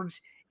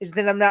conference, is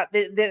that I'm not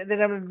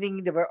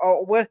thinking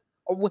about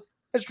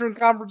Western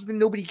conference that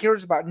nobody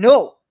cares about.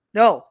 No.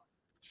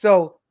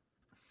 So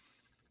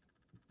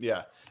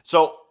yeah.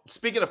 So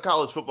speaking of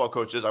college football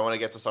coaches, I want to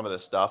get to some of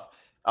this stuff.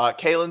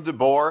 Kalen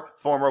DeBoer,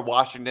 former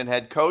Washington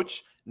head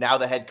coach, now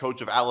the head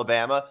coach of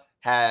Alabama,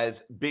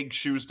 has big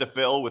shoes to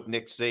fill with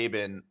Nick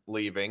Saban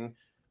leaving.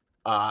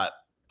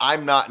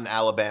 I'm not an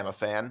Alabama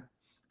fan.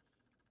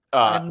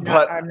 I'm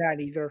not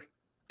either.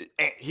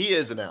 He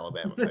is an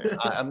Alabama fan.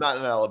 I'm not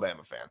an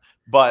Alabama fan.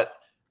 But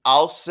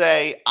I'll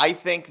say I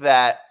think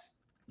that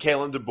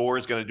Kalen DeBoer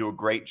is going to do a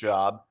great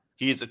job.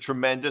 He is a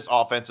tremendous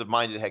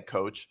offensive-minded head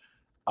coach.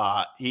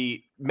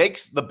 He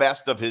makes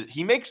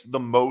the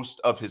most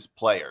of his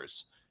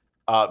players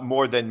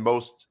more than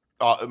most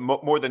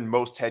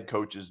head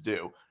coaches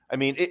do. I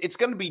mean, it's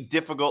going to be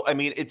difficult. I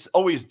mean, it's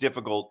always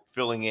difficult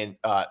filling in,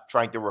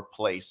 trying to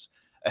replace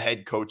a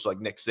head coach like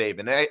Nick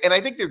Saban. And I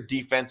think their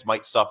defense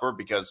might suffer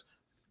because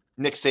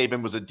Nick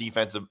Saban was a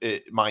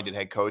defensive-minded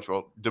head coach,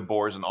 while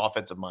DeBoer is an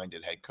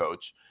offensive-minded head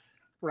coach.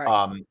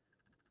 Right.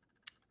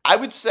 I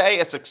would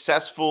say a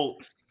successful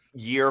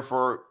year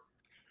for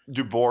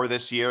DeBoer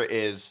this year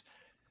is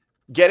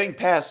getting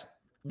past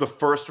the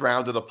first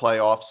round of the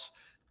playoffs.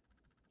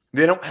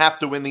 They don't have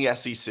to win the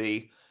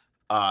SEC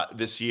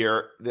this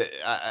year.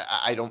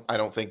 I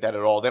don't think that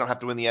at all. They don't have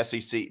to win the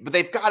SEC, but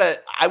they've got to.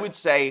 I would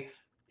say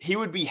he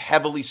would be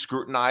heavily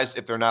scrutinized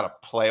if they're not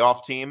a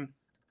playoff team.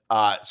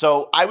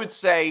 So I would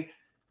say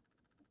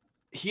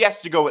he has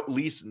to go at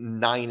least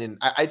 9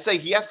 I'd say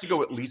he has to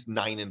go at least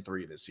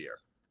 9-3 this year.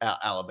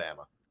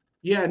 Alabama.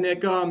 Yeah,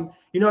 Nick.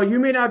 You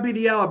may not be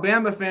the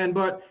Alabama fan,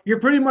 but you're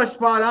pretty much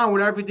spot on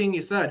with everything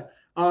you said.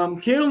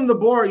 Kalen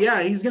DeBoer,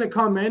 yeah, he's going to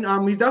come in.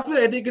 He's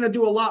definitely, I think, going to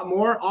do a lot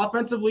more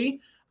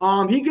offensively.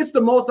 He gets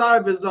the most out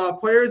of his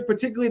players,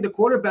 particularly the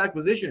quarterback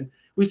position.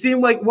 We see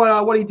him like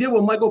what he did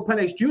with Michael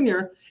Penix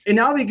Jr., and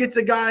now he gets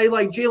a guy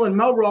like Jalen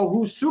Milroe,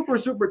 who's super,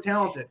 super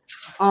talented.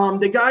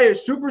 The guy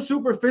is super,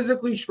 super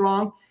physically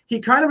strong. He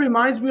kind of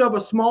reminds me of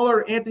a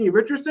smaller Anthony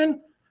Richardson,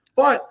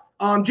 but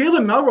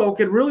Jalen Milroe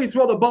can really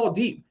throw the ball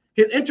deep.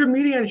 His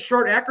intermediate and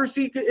short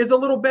accuracy is a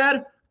little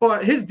bad,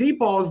 but his deep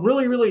ball is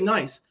really, really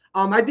nice.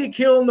 I think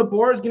Kalen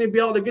DeBoer is going to be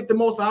able to get the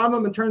most out of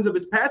him in terms of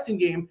his passing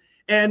game.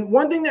 And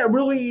one thing that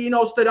really,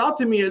 stood out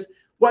to me is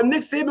what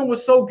Nick Saban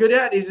was so good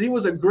at is he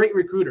was a great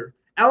recruiter.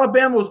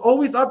 Alabama was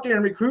always up there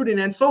in recruiting,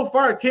 and so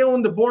far,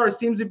 Kalen DeBoer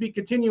seems to be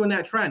continuing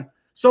that trend.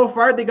 So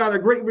far, they got a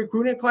great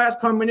recruiting class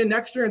coming in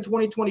next year in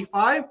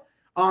 2025.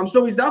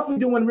 So he's definitely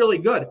doing really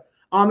good.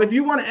 If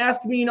you want to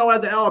ask me,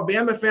 as an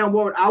Alabama fan,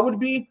 what I would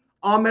be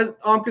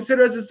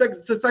considered as a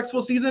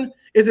successful season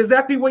is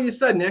exactly what you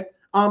said, Nick.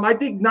 I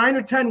think 9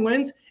 or 10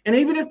 wins, and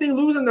even if they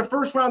lose in the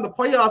first round of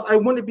the playoffs, I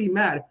wouldn't be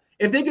mad.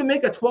 If they can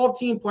make a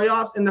 12-team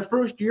playoffs in the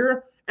first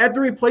year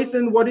after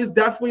replacing what is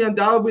definitely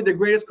undoubtedly the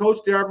greatest coach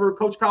to ever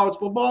coach college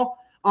football,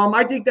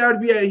 I think that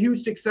would be a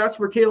huge success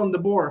for Kalen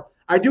DeBoer.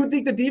 I do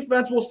think the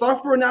defense will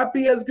suffer and not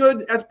be as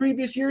good as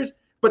previous years,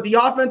 but the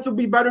offense will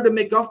be better to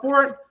make up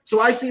for it. So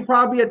I see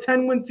probably a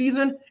 10-win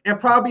season and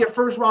probably a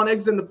first-round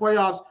exit in the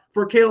playoffs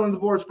for Kalen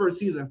DeBoer's first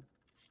season.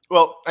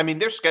 Well, I mean,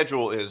 their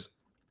schedule is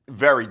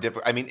very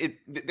difficult. I mean,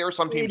 there are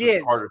some teams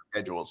with harder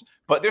schedules,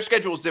 but their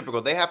schedule is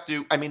difficult. They have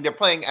to. I mean, they're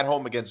playing at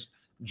home against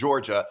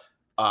Georgia,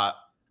 but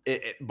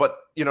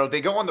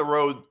they go on the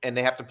road and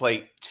they have to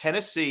play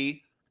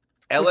Tennessee,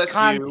 LSU,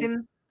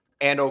 Wisconsin,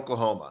 and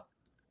Oklahoma,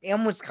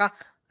 and Wisconsin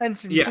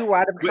too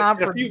out of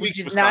conference. In a few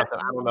weeks, Wisconsin.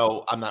 I don't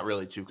know. I'm not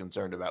really too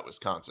concerned about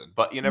Wisconsin,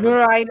 but you never.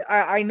 No,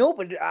 I know,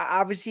 but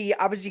obviously,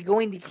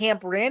 going to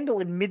Camp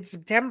Randall in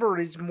mid-September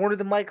is more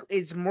than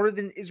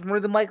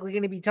likely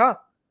going to be tough.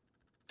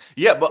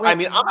 Yeah, but I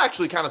mean, I'm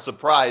actually kind of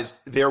surprised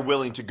they're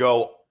willing to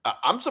go.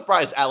 I'm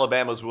surprised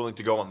Alabama's willing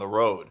to go on the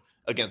road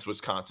against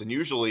Wisconsin.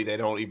 Usually, they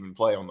don't even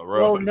play on the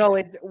road.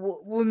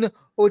 Well,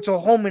 no, it's a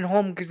home and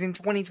home because in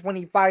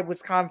 2025,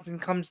 Wisconsin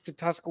comes to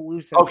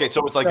Tuscaloosa. Okay,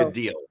 so it's like a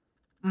deal.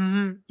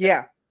 Mm-hmm,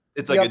 yeah,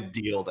 it's like a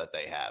deal that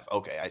they have.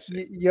 Okay, I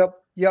see. Yep.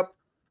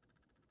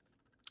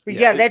 But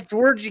yeah, that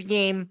Georgia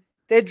game,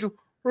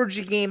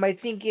 I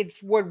think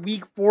it's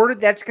week 4.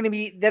 That's gonna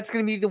be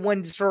the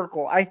one to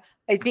circle. I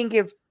think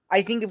if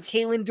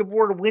Kalen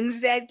DeBoer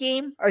wins that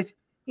game, I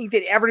think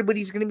that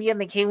everybody's going to be on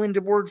the Kalen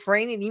DeBoer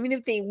train. And even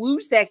if they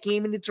lose that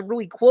game and it's a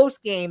really close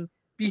game,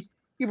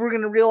 people are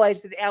going to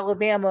realize that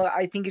Alabama,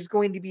 I think, is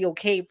going to be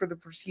okay for the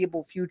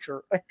foreseeable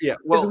future. Yeah.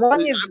 Well, go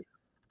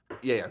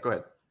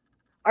ahead.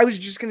 I was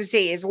just going to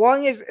say, as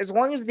long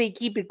as they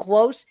keep it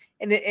close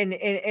and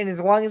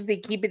as long as they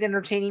keep it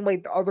entertaining,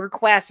 like the other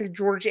classic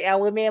Georgia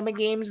Alabama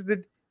games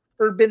that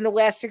have been the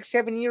last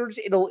 6-7 years,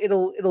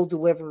 it'll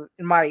deliver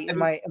in my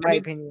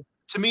opinion.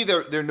 To me,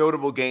 their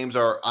notable games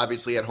are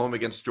obviously at home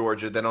against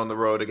Georgia, then on the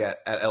road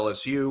at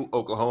LSU,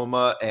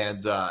 Oklahoma,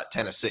 and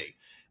Tennessee.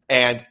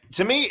 And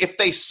to me, if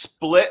they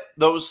split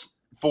those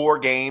 4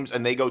 games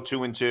and they go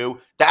 2-2,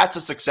 that's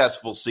a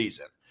successful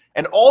season.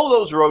 And all of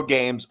those road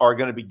games are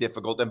going to be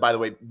difficult. And by the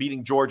way,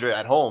 beating Georgia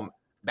at home,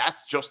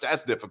 that's just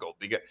as difficult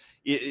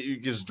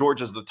because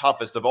Georgia's the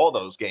toughest of all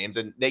those games.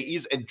 And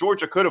and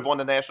Georgia could have won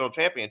the national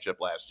championship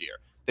last year.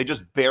 They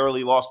just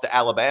barely lost to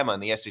Alabama in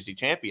the SEC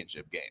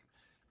championship game.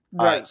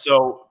 Right.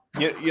 So,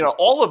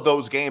 all of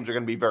those games are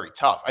going to be very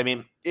tough. I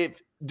mean,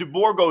 if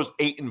DeBoer goes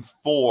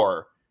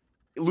 8-4,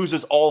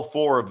 loses all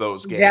 4 of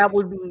those games, that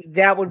would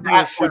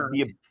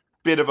be a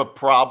bit of a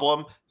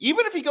problem.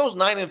 Even if he goes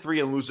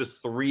 9-3 and loses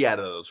 3 out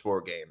of those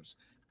 4 games,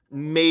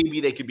 maybe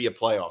they could be a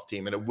playoff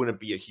team and it wouldn't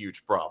be a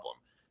huge problem.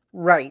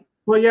 Right.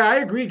 Well, yeah, I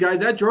agree, guys.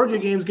 That Georgia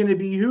game is going to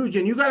be huge.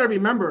 And you got to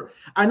remember,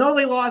 I know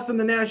they lost in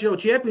the national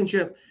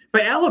championship,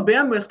 but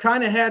Alabama's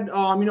kind of had,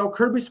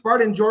 Kirby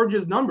Smart and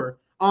Georgia's number.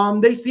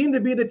 They seem to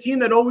be the team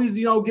that always,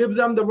 gives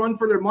them the run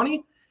for their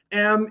money.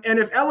 And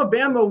if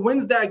Alabama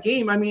wins that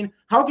game, I mean,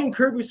 how can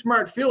Kirby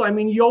Smart feel? I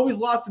mean, you always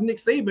lost to Nick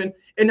Saban,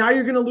 and now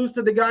you're going to lose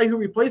to the guy who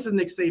replaces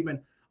Nick Saban.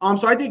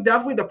 So I think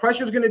definitely the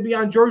pressure is going to be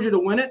on Georgia to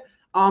win it.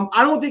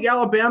 I don't think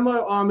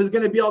Alabama is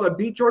going to be able to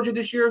beat Georgia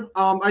this year.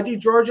 I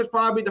think Georgia is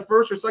probably the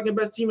first or second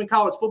best team in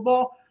college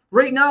football.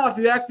 Right now, if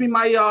you ask me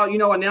my,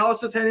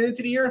 analysis heading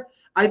into the year,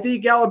 I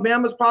think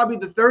Alabama's probably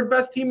the 3rd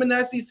best team in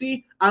the SEC.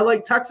 I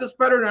like Texas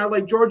better, and I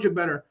like Georgia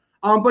better.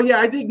 But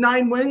yeah, I think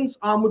 9 wins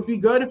would be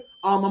good.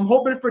 I'm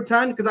hoping for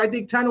 10 because I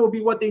think 10 will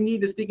be what they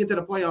need to sneak into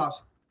the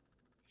playoffs.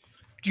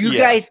 Do you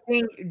guys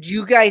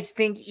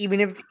think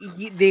even if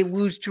they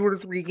lose 2 or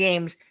 3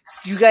 games,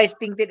 do you guys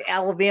think that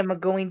Alabama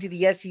going to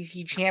the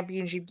SEC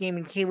championship game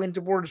in Kalen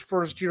DeBoer's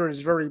first year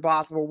is very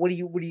possible? What do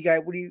you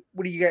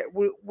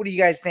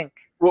guys think?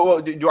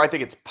 Well, do I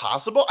think it's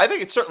possible? I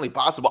think it's certainly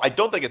possible. I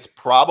don't think it's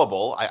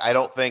probable. I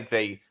don't think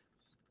they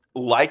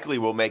likely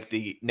will make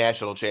the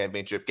national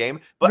championship game.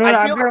 But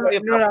I'm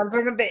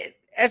talking about the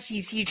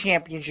SEC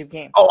championship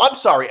game. Oh, I'm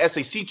sorry,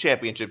 SEC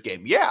championship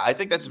game. Yeah, I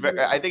think that's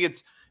very. I think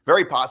it's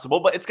very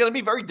possible, but it's going to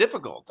be very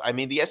difficult. I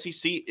mean, the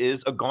SEC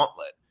is a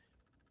gauntlet,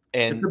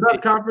 and it's the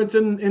best conference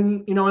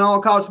in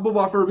all college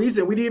football for a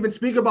reason. We didn't even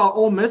speak about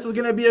Ole Miss is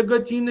going to be a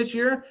good team this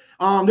year.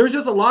 There's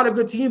just a lot of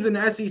good teams in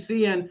the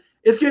SEC, and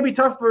it's going to be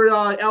tough for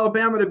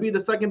Alabama to be the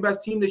second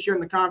best team this year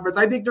in the conference.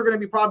 I think they're going to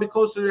be probably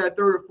closer to that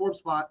 3rd or 4th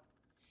spot.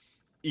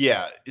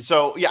 Yeah.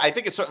 So yeah, I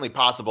think it's certainly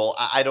possible.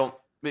 I don't,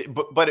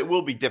 but it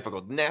will be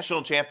difficult.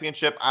 National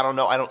championship, I don't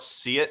know. I don't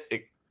see it,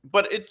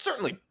 but it's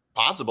certainly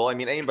possible. I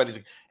mean,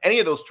 any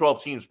of those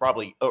 12 teams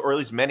probably, or at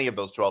least many of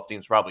those 12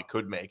 teams probably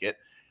could make it.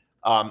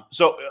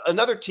 So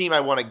another team I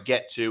want to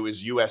get to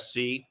is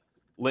USC,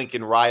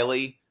 Lincoln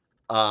Riley.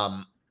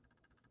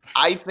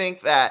 I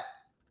think that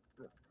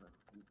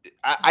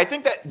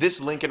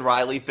this Lincoln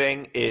Riley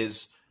thing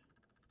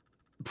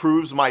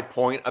proves my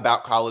point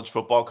about college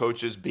football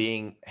coaches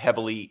being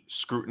heavily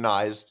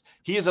scrutinized.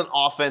 He is an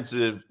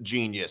offensive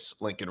genius,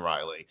 Lincoln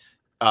Riley.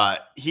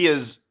 He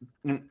is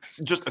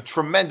just a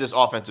tremendous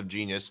offensive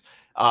genius.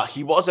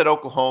 He was at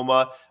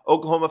Oklahoma.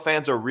 Oklahoma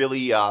fans are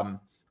I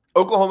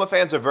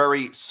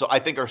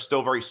think are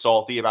still very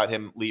salty about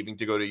him leaving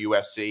to go to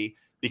USC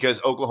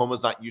because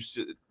Oklahoma's not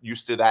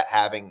used to that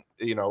having,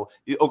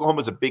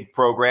 Oklahoma's a big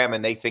program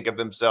and they think of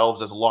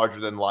themselves as larger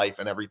than life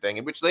and everything,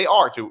 in which they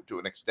are to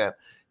an extent.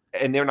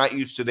 And they're not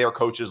used to their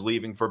coaches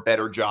leaving for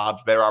better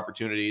jobs, better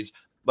opportunities.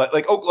 But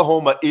like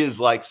Oklahoma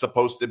is like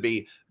supposed to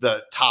be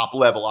the top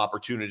level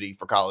opportunity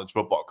for college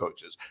football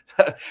coaches.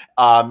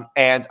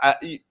 And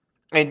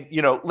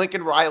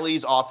Lincoln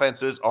Riley's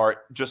offenses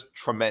are just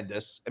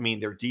tremendous. I mean,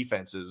 their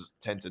defenses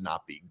tend to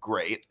not be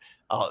great,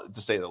 to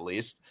say the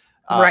least.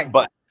 Right.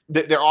 But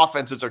their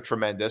offenses are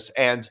tremendous.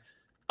 And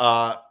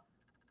I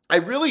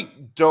really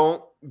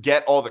don't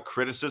get all the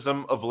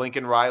criticism of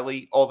Lincoln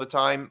Riley all the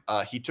time.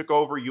 He took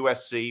over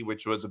USC,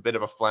 which was a bit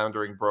of a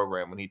floundering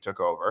program when he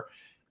took over.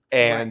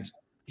 And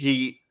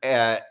he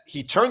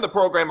turned the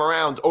program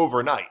around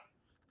overnight.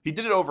 He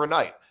did it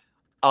overnight.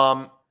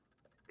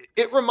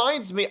 It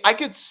reminds me, I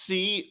could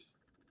see,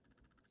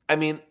 I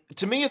mean,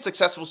 to me, a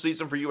successful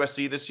season for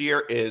USC this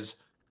year is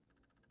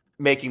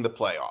making the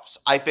playoffs.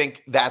 I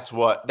think that's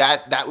what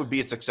that would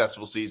be a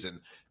successful season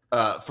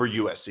for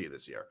USC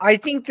this year. I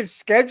think the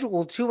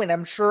schedule too, and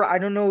I'm sure, I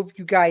don't know if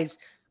you guys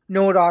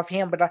know it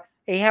offhand, but I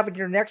have it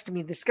here next to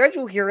me. The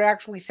schedule here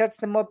actually sets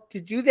them up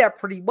to do that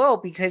pretty well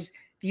because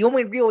the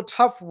only real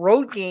tough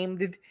road game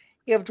that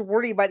you have to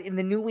worry about in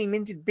the newly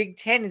minted Big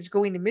Ten is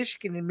going to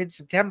Michigan in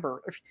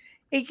mid-September. If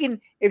it can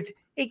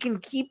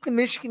keep the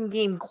Michigan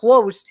game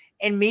close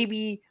and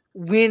maybe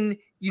win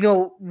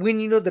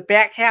the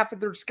back half of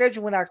their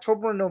schedule in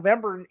October and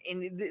November,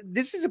 and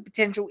this is a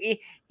potential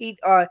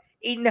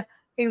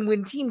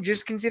 8-win team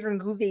just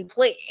considering who they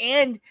play,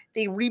 and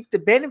they reap the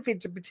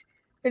benefits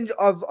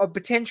of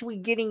potentially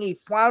getting a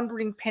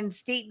floundering Penn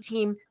State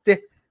team that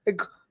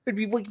could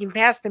be looking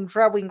past them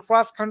traveling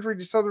cross country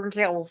to Southern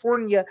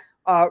California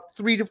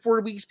 3 to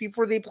 4 weeks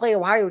before they play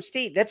Ohio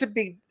State. That's a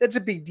big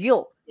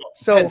deal.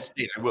 So Penn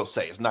State, I will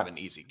say, is not an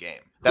easy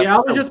game. I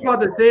was just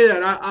about to say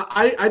that.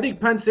 I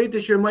think Penn State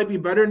this year might be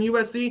better than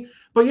USC.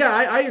 But yeah,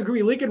 I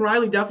agree. Lincoln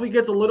Riley definitely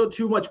gets a little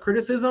too much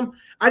criticism.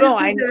 I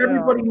think that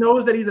everybody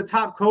knows that he's a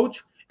top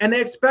coach and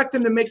they expect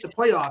him to make the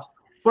playoffs.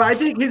 But I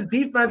think his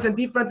defense and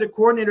defensive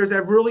coordinators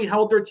have really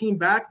held their team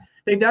back.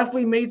 They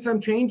definitely made some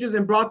changes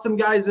and brought some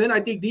guys in. I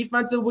think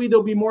defensively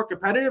they'll be more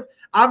competitive.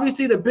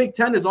 Obviously, the Big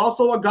Ten is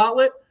also a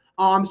gauntlet.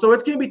 So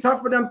it's going to be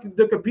tough for them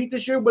to compete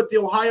this year with the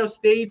Ohio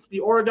States, the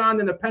Oregon,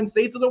 and the Penn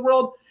States of the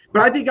world.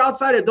 But I think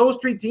outside of those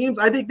 3 teams,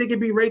 I think they could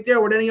be right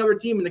there with any other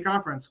team in the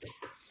conference.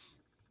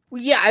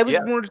 Well, yeah, I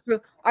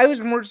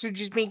was more so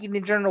just making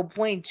the general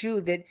point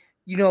too that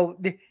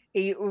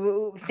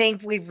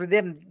thankfully for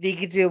them, they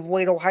get to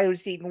avoid Ohio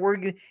State and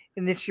Oregon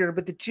in this year.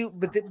 But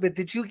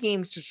the two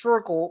games to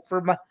circle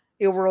for my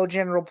overall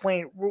general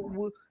point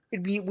would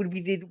be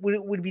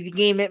the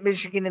game at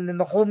Michigan and then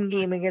the home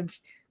game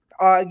against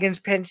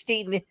Penn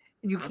State. And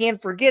you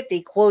can't forget they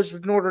closed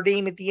with Notre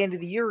Dame at the end of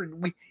the year,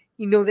 and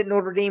that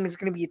Notre Dame is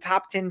going to be a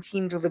top 10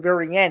 team till the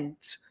very end.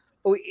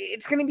 So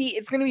it's going to be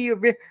a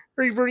very,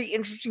 very, very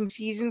interesting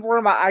season for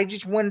them. I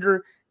just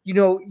wonder,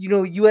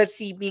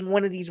 USC being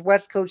one of these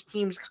West Coast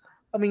teams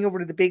coming over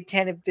to the Big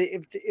Ten,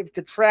 if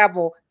the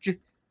travel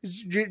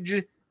is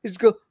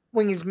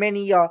going as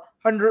many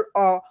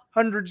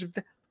hundreds of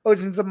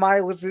thousands of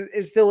miles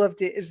as they'll have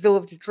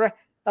to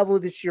travel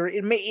this year,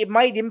 it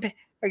might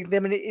impact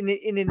them in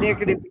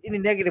a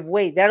negative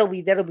way. That'll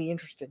be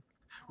interesting.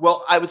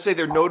 Well, I would say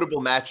their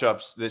notable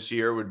matchups this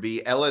year would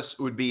be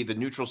the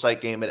neutral site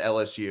game at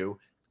LSU,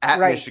 at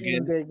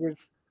Michigan,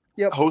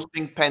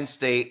 hosting Penn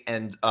State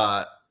and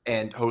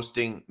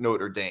hosting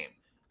Notre Dame.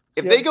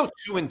 If they go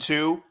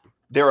 2-2,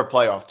 they're a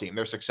playoff team.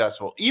 They're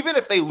successful. Even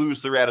if they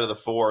lose 3 out of the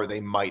 4, they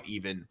might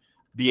even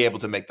be able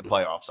to make the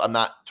playoffs. I'm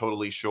not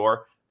totally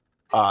sure.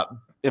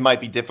 It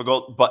might be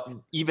difficult, but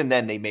even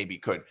then they maybe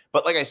could.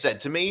 But like I said,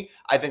 to me,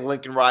 I think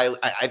Lincoln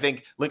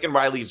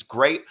Riley is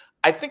great.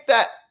 I think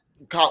that,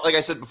 like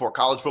I said before,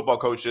 college football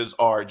coaches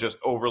are just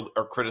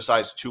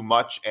criticized too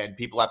much, and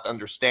people have to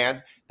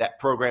understand that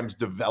programs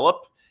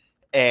develop.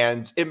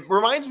 And it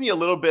reminds me a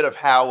little bit of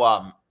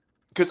how,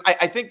 because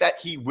I think that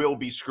he will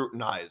be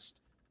scrutinized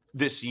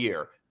this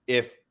year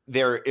if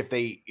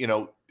they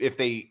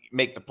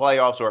make the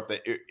playoffs, or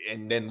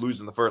and then lose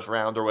in the first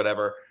round or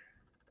whatever.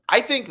 I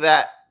think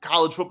that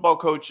college football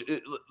coach,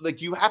 like,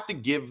 you have to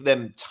give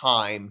them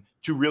time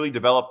to really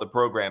develop the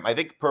program. I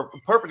think a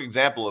perfect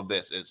example of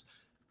this is,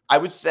 I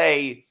would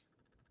say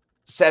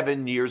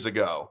 7 years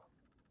ago,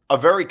 a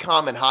very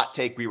common hot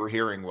take we were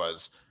hearing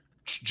was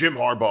Jim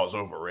Harbaugh is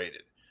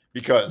overrated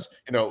because,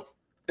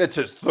 it's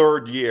his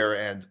 3rd year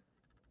and,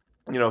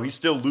 he's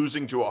still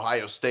losing to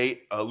Ohio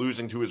State,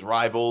 losing to his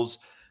rivals.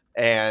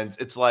 And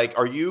it's like,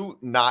 are you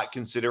not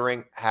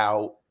considering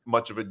how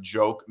much of a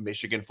joke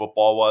Michigan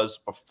football was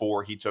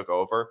before he took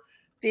over?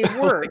 They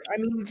were.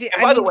 To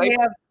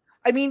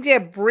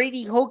have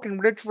Brady Hoke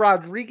and Rich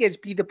Rodriguez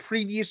be the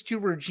previous 2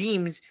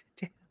 regimes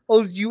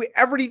tells you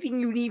everything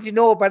you need to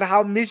know about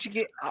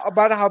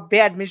how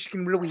bad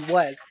Michigan really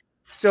was.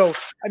 So,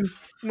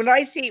 when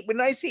I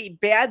say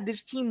bad,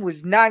 this team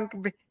was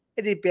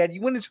non-competitive bad.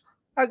 You want to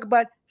talk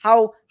about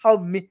how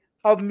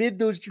mid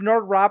those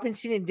Jannard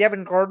Robinson and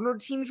Devin Gardner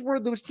teams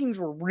were? Those teams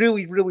were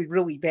really, really,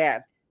 really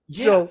bad.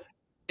 Yeah. So,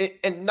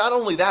 and not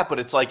only that, but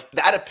it's like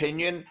that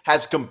opinion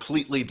has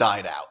completely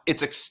died out.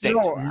 It's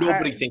extinct.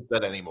 Nobody thinks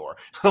that anymore.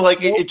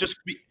 It just,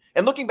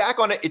 and looking back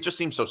on it, it just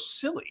seems so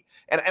silly.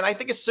 And I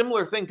think a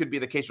similar thing could be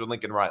the case with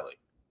Lincoln Riley.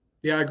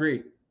 Yeah, I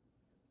agree.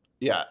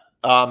 Yeah.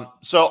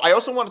 So I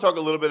also want to talk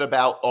a little bit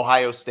about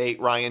Ohio State,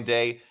 Ryan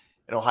Day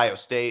and Ohio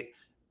State.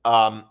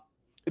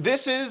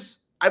 This is,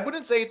 I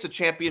wouldn't say it's a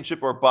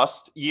championship or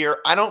bust year.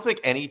 I don't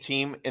think any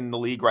team in the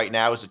league right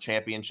now is a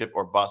championship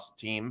or bust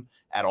team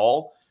at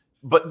all.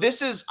 But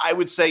this is, I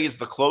would say, is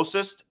the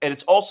closest. And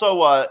it's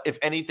also, if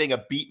anything,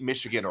 a beat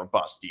Michigan or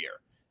bust year,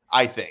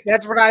 I think.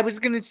 That's what I was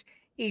going to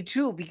say,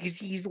 too, because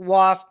he's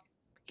lost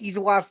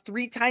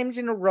 3 times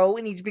in a row,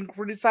 and he's been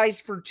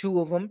criticized for 2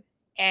 of them.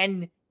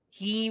 And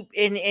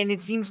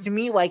it seems to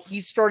me like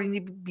he's starting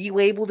to be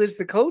labeled as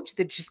the coach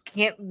that just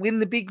can't win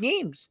the big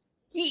games.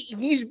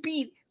 He's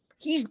beat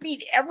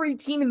every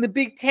team in the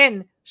Big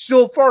Ten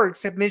so far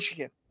except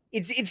Michigan.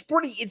 It's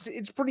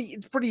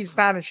pretty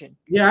astonishing.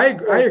 Yeah,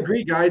 I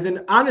agree, guys.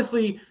 And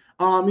honestly,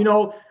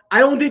 I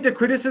don't think the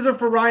criticism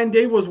for Ryan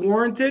Day was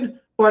warranted.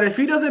 But if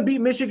he doesn't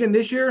beat Michigan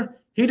this year,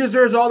 he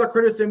deserves all the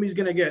criticism he's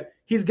going to get.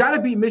 He's got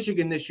to beat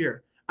Michigan this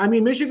year.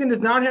 Michigan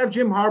does not have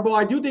Jim Harbaugh.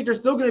 I do think they're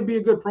still going to be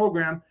a good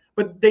program,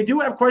 but they do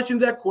have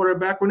questions at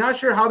quarterback. We're not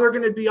sure how they're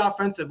going to be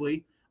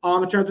offensively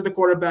in terms of the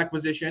quarterback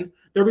position.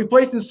 They're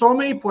replacing so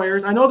many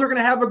players. I know they're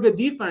going to have a good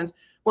defense,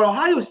 but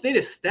Ohio State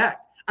is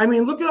stacked.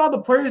 Look at all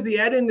the players they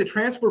added in the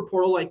transfer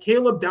portal, like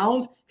Caleb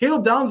Downs.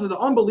 Caleb Downs is an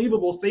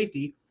unbelievable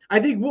safety. I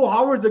think Will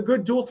Howard's a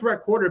good dual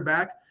threat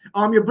quarterback.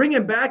 You're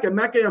bringing back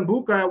Emeka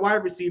Mbuka at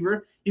wide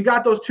receiver. You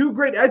got those 2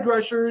 great edge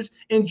rushers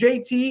in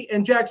JT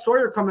and Jack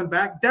Sawyer coming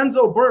back.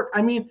 Denzel Burke.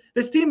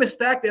 This team is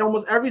stacked at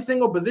almost every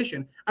single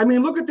position.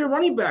 Look at their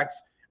running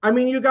backs.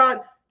 You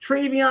got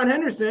Travion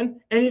Henderson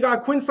and you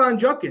got Quinson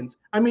Judkins.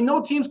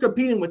 No team's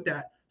competing with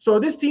that. So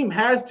this team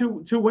has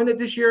to win it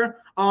this year.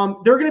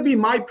 They're going to be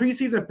my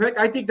preseason pick.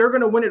 I think they're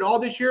going to win it all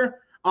this year.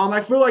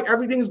 I feel like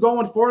everything's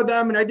going for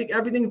them, and I think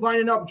everything's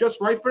lining up just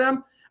right for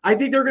them. I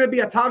think they're going to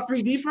be a top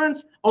 3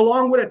 defense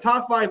along with a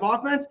top 5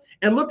 offense.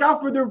 And look out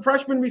for their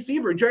freshman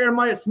receiver,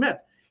 Jeremiah Smith.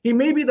 He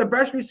may be the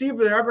best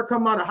receiver that ever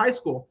come out of high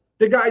school.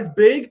 The guy's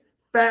big,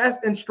 fast,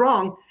 and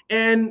strong.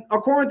 And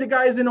according to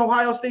guys in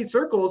Ohio State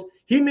circles,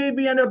 he may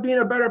end up being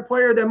a better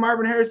player than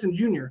Marvin Harrison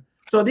Jr.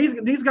 So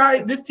these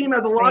guys, this team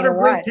has a lot of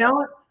great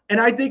talent. And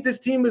I think this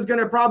team is going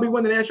to probably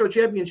win the national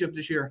championship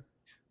this year.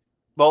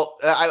 Well,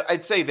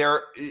 I'd say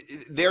their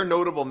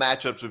notable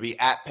matchups would be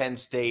at Penn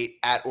State,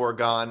 at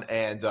Oregon,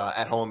 and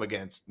at home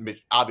against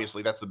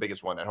obviously that's the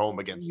biggest one, at home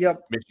against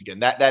Michigan.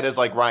 That is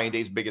like Ryan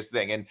Day's biggest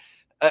thing. And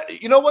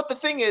you know what the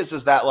thing is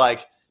that,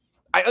 like,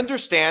 I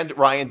understand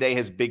Ryan Day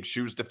has big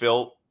shoes to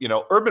fill.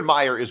 Urban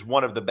Meyer is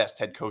one of the best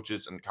head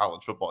coaches in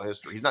college football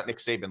history. He's not Nick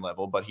Saban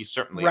level, but he's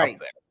certainly up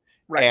there.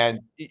 Right. And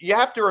you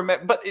have to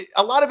remember, but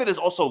a lot of it is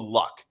also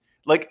luck.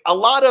 Like, a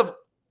lot of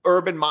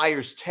Urban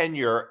Meyer's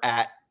tenure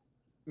at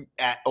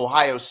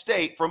Ohio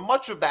State, for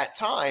much of that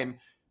time,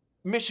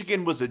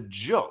 Michigan was a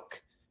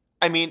joke.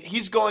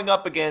 He's going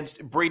up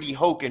against Brady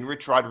Hoke and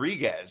Rich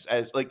Rodriguez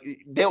as, like,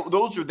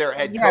 those are their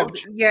head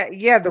coach.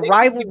 Yeah, the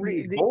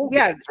rivalry.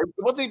 It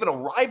wasn't even a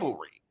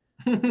rivalry.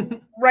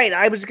 Right.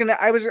 I was gonna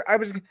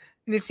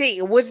say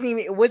it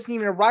wasn't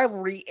even a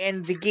rivalry,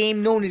 and the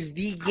game known as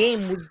The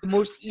Game was the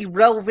most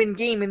irrelevant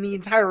game in the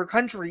entire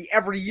country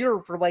every year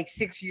for like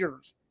 6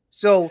 years.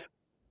 So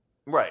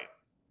Right.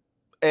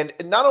 And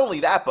not only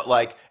that, but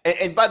like,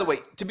 and by the way,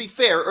 to be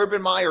fair,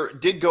 Urban Meyer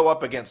did go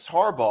up against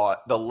Harbaugh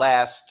the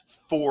last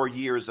 4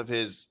 years of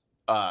his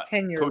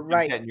Tenure, coaching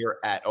right? tenure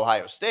at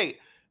Ohio State.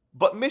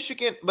 But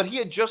he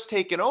had just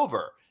taken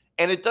over.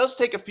 And it does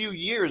take a few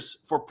years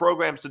for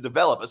programs to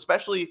develop,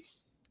 especially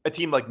a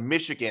team like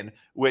Michigan,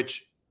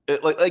 which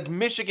like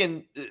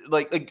Michigan,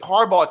 like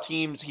Harbaugh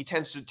teams, he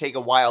tends to take a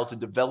while to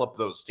develop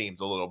those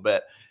teams a little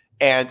bit.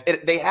 And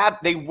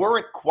they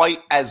weren't quite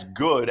as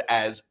good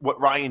as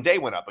what Ryan Day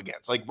went up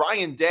against. Like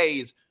Ryan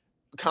Day's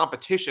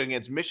competition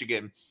against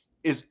Michigan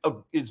is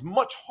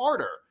much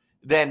harder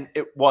than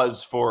it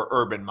was for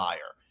Urban Meyer.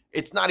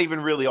 It's not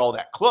even really all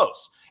that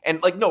close.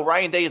 And like, no,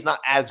 Ryan Day is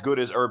not as good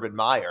as Urban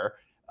Meyer.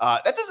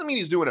 That doesn't mean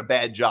he's doing a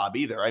bad job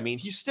either. I mean,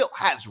 he still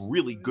has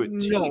really good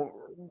teams. No,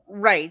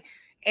 right.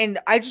 And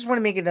I just want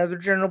to make another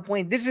general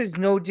point. This is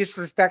no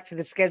disrespect to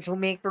the schedule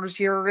makers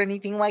here or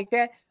anything like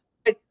that.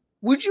 But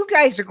would you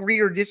guys agree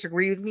or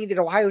disagree with me that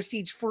Ohio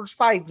State's first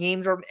 5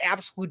 games are an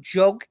absolute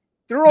joke?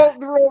 They're all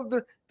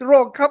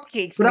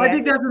cupcakes. But man. I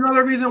think that's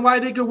another reason why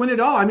they could win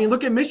it all. I mean,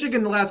 look at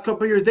Michigan the last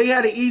couple of years. They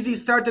had an easy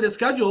start to the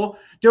schedule.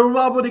 They were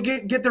able to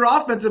get their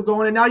offensive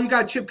going, and now you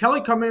got Chip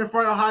Kelly coming in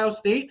front of Ohio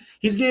State.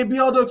 He's going to be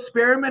able to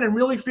experiment and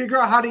really figure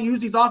out how to use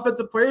these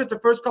offensive players the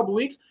first couple of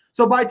weeks.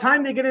 So by the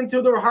time they get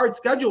into their hard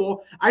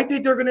schedule, I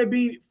think they're going to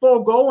be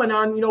full going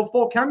on,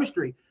 full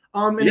chemistry.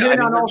 And hitting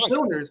on all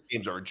cylinders.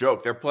 Games are a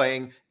joke. They're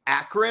playing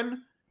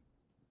Akron,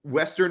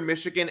 Western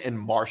Michigan, and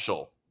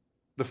Marshall.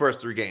 The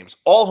first 3 games,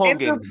 all home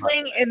games.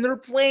 They're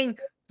playing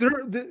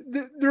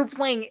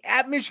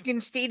at Michigan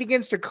State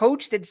against a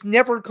coach that's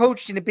never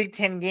coached in a Big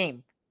Ten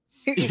game.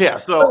 Yeah,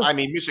 so I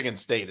mean, Michigan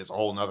State is a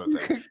whole nother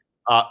thing.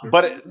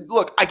 But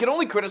look, I can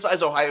only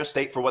criticize Ohio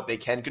State for what they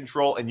can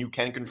control, and you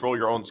can control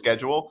your own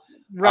schedule.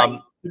 Right.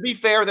 To be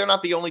fair, they're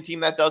not the only team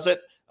that does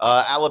it.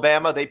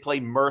 Alabama, they play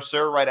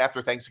Mercer right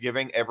after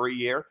Thanksgiving every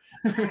year.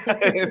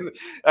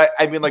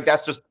 I mean, like,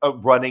 that's just a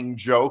running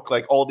joke.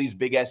 Like, all these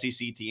big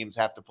SEC teams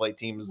have to play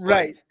teams.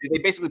 Right. Like, they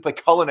basically play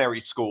culinary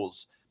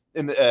schools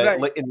in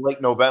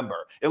late November.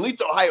 At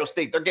least Ohio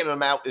State, they're getting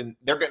them out in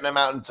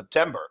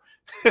September.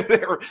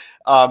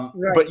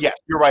 But yes,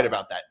 you're right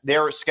about that.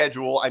 Their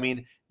schedule, I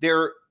mean,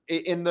 they're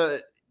in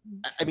the.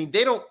 I mean,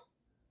 they don't.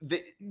 Do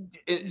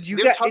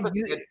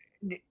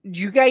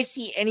you guys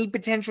see any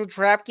potential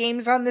trap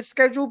games on this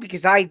schedule?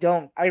 Because I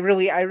don't. I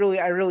really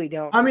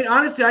don't. I mean,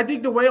 honestly, I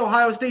think the way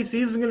Ohio State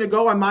season is going to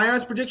go, on my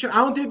honest prediction, I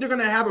don't think they're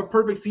going to have a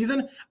perfect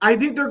season. I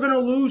think they're going to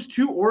lose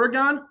to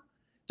Oregon.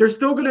 They're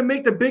still going to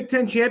make the Big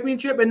Ten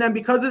championship, and then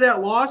because of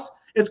that loss,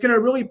 it's going to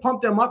really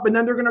pump them up, and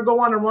then they're going to go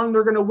on a run.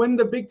 They're going to win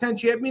the Big Ten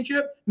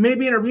championship,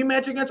 maybe in a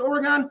rematch against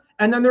Oregon,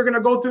 and then they're going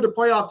to go through the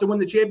playoffs to win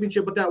the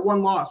championship with that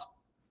one loss.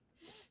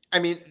 I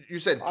mean, you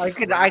said I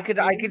could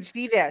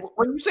see that.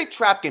 When you say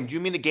trap game, do you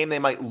mean a game they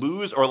might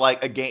lose, or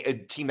like a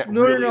team that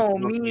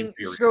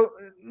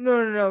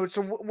no.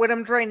 So what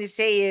I'm trying to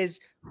say is,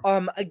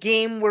 a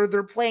game where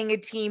they're playing a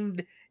team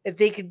that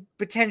they could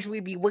potentially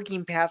be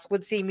looking past.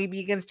 Let's say maybe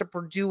against a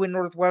Purdue and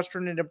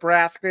Northwestern and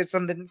Nebraska,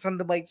 something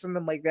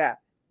like that.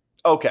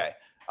 Okay.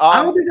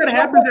 I don't think that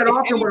happens that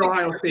often with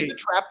Ohio State. The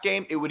trap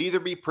game, it would either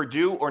be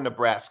Purdue or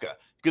Nebraska,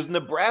 because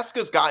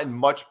Nebraska's gotten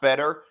much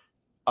better.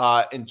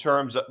 In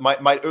terms of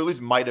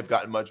might have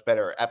gotten much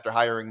better after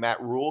hiring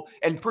Matt Rule,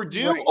 and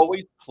Purdue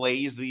always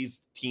plays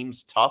these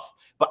teams tough,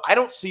 but I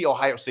don't see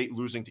Ohio State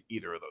losing to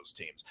either of those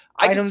teams.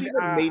 I don't think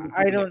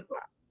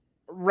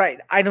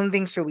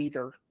so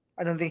either.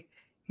 I don't think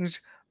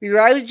either.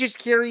 I was just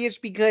curious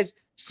because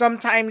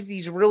sometimes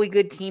these really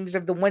good teams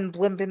have the one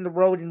blimp in the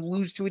road and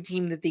lose to a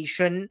team that they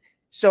shouldn't.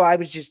 So I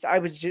was just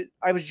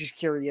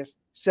curious.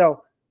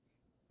 So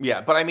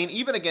yeah, but I mean,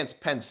 even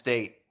against Penn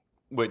State.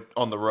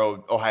 On the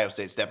road, Ohio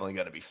State's definitely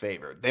going to be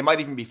favored. They might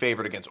even be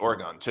favored against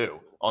Oregon too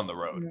on the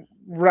road.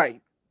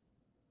 Right.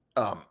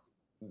 I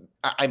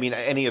mean,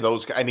 any of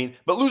those. I mean,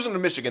 but losing to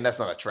Michigan, that's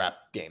not a trap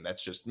game.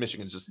 That's just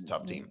Michigan's just a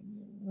tough team.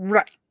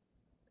 Right.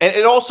 And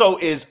it also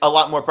is a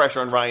lot more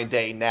pressure on Ryan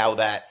Day now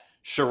that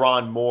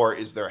Sharon Moore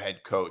is their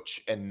head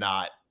coach and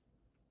not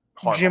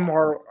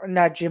Harbaugh.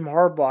 Not Jim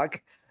Harbaugh.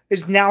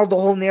 Is now the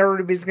whole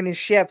narrative is going to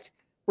shift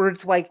where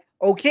it's like,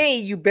 okay,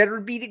 you better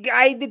be the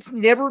guy that's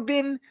never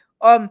been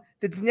a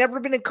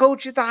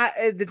coach at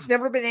that's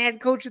never been a head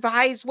coach at the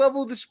highest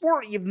level of the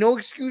sport. You have no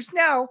excuse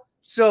now.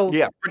 So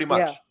yeah, pretty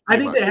much. Yeah. I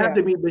think they have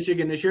to beat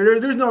Michigan this year.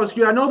 There's no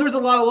excuse. I know there's a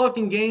lot of luck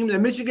in games,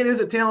 and Michigan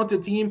is a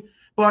talented team,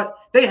 but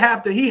they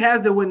have to. He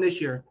has to win this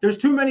year. There's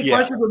too many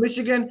questions with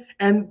Michigan,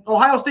 and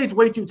Ohio State's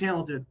way too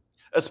talented.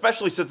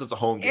 Especially since it's a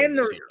home game. And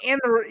they're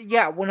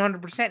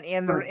 100%.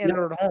 And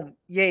they're at home.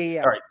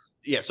 Yeah. All right.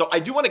 Yeah. So I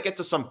do want to get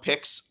to some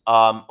picks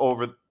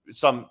over.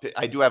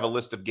 I do have a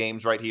list of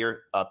games right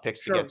here,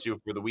 picks to get to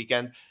for the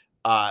weekend.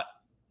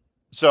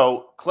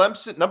 So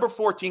Clemson, number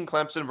 14,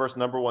 Clemson versus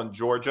number 1,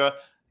 Georgia.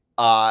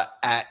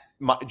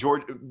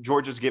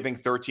 Georgia's giving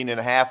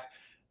 13.5.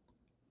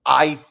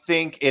 I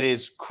think it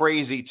is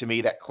crazy to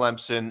me that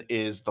Clemson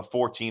is the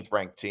 14th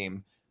ranked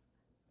team.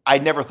 I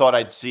never thought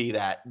I'd see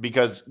that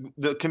because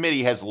the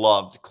committee has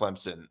loved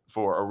Clemson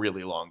for a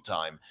really long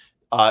time.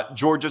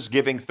 Georgia's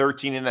giving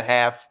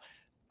 13.5.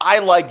 I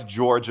like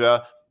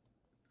Georgia.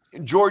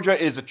 Georgia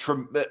is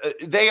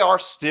they are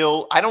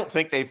still, I don't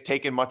think they've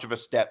taken much of a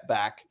step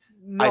back.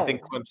 No. I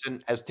think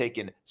Clemson has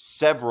taken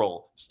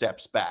several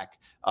steps back.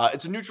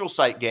 It's a neutral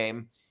site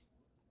game.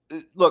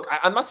 Look,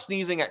 I'm not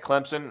sneezing at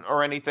Clemson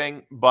or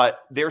anything,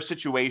 but their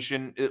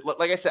situation,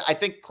 like I said, I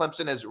think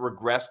Clemson has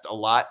regressed a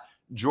lot.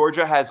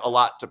 Georgia has a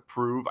lot to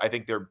prove. I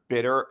think they're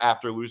bitter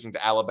after losing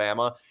to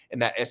Alabama in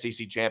that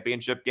SEC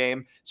championship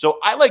game. So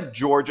I like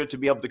Georgia to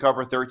be able to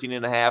cover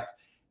 13.5.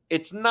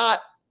 It's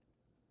not,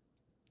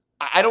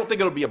 I don't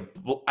think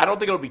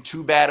it'll be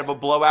too bad of a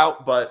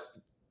blowout, but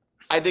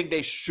I think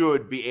they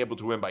should be able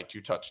to win by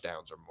 2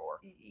 touchdowns or more.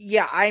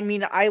 Yeah, I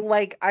mean, I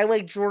like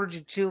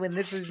Georgia too, and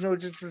this is no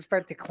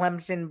disrespect to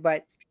Clemson,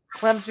 but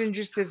Clemson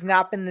just has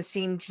not been the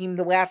same team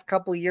the last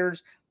couple of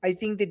years. I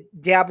think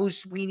that Dabo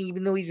Swinney,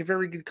 even though he's a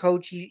very good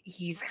coach,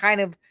 he's kind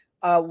of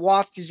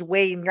lost his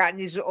way and gotten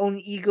his own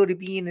ego to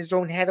be in his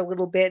own head a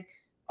little bit.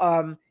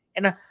 And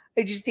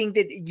I just think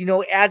that,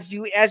 as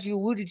you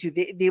alluded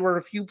to, they were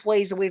a few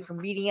plays away from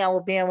beating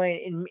Alabama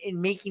and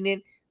making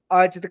it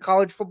to the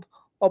college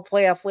football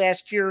playoff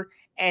last year.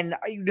 And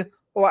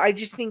I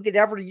just think that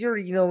every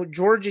year,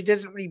 Georgia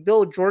doesn't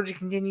rebuild. Georgia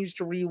continues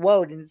to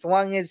reload. And as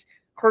long as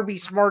Kirby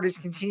Smart is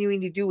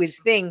continuing to do his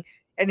thing,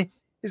 and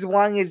as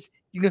long as,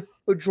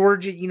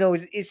 Georgia,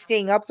 is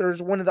staying up there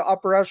as one of the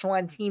upper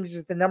echelon teams,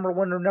 as the number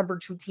 1 or number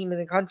 2 team in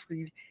the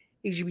country,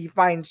 it should be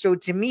fine. So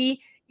to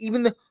me,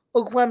 even though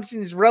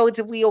Clemson is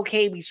relatively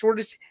okay, we sort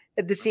of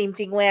said the same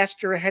thing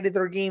last year ahead of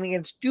their game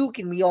against Duke,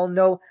 and we all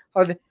know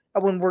how the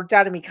one worked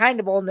out, and we kind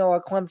of all know how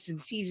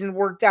Clemson's season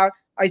worked out.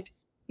 I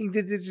think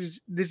that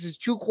this is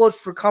too close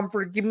for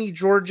comfort. Give me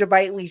Georgia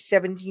by at least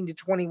 17 to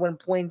 21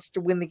 points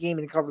to win the game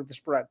and cover the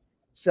spread.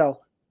 So,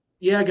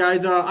 yeah,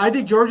 guys, I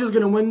think Georgia's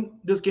going to win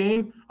this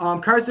game.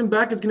 Carson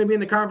Beck is going to be in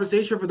the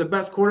conversation for the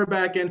best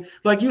quarterback. And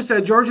like you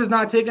said, Georgia's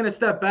not taking a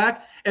step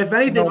back. If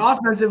anything,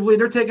 offensively,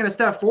 they're taking a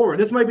step forward.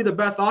 This might be the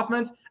best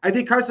offense. I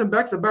think Carson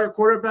Beck's a better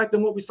quarterback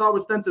than what we saw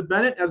with Stetson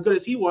Bennett, as good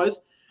as he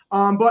was.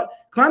 But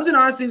Clemson,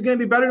 honestly, is going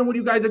to be better than what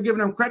you guys are giving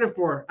them credit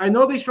for. I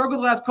know they struggled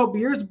the last couple of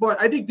years, but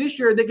I think this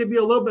year they could be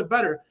a little bit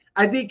better.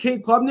 I think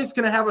Cade Klubnik's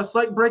going to have a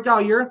slight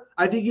breakout year.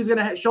 I think he's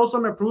going to show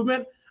some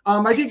improvement.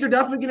 I think they're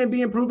definitely going to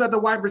be improved at the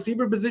wide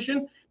receiver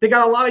position. They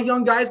got a lot of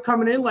young guys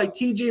coming in like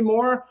TJ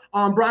Moore,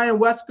 Brian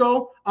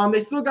Wesco.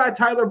 They still got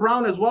Tyler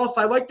Brown as well.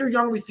 So I like their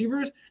young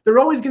receivers. They're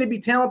always going to be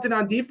talented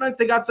on defense.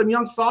 They got some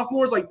young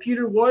sophomores like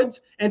Peter Woods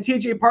and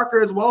TJ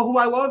Parker as well, who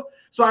I love.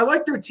 So I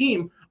like their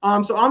team.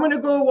 So I'm going to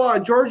go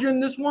Georgia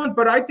in this one,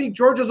 but I think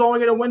Georgia's only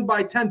going to win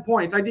by 10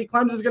 points. I think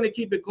Clemson's going to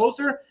keep it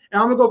closer,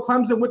 and I'm going to go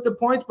Clemson with the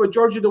points, but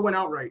Georgia to win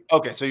outright.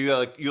 Okay, so you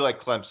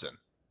like Clemson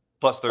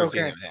plus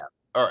 13.5.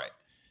 All right.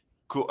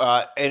 Cool.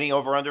 Any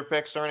over/under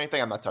picks or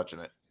anything? I'm not touching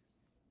it.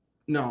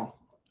 No.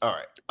 All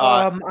right.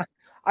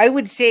 I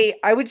would say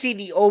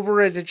the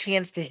over has a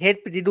chance to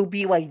hit, but it'll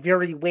be like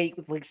very late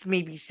with like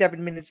maybe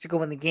 7 minutes to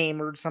go in the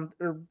game or something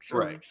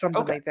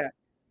like that.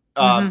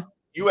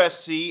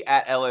 USC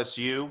at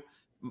LSU.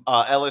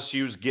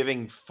 LSU's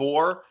giving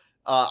 4.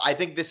 I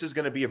think this is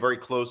going to be a very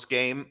close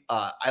game.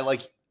 I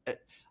like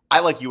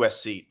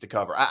USC to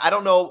cover. I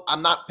don't know.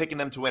 I'm not picking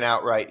them to win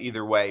outright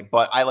either way,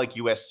 but I like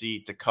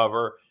USC to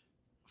cover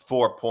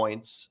 4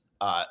 points.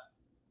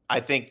 I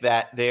think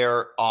that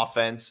their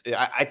offense,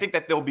 I think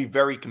that they'll be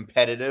very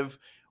competitive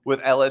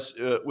with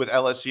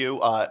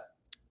LSU.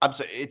 I'm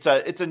sorry,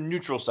 it's a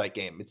neutral site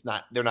game. It's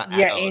not. They're not.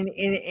 Yeah, in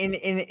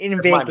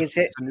Vegas,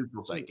 it's a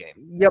neutral site game.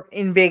 Yep,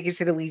 in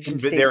Vegas at Allegiant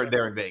Stadium.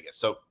 They're in Vegas,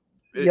 so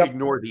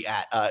ignore the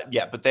at.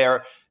 Yeah, but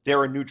they're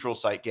a neutral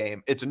site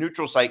game. It's a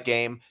neutral site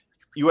game.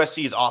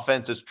 USC's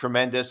offense is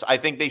tremendous. I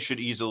think they should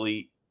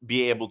easily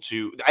be able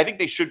to. I think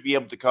they should be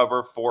able to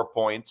cover 4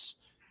 points.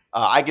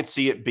 I could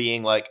see it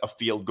being like a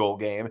field goal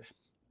game.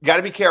 Got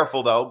to be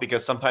careful though,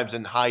 because sometimes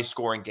in high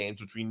scoring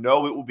games, which we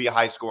know it will be a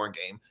high scoring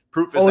game,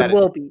 proof is that it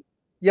will be.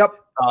 Yep.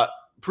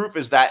 Proof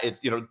is that it's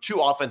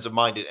 2 offensive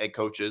minded head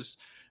coaches,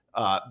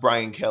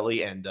 Brian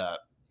Kelly and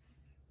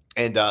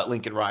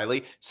Lincoln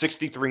Riley.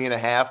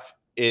 63.5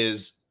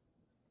 is.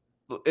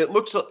 It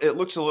looks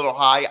a little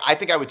high. I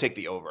think I would take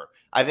the over.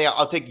 I think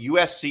I'll take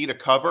USC to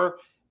cover,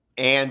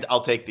 and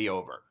I'll take the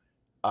over.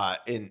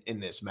 In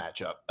this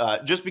matchup,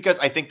 just because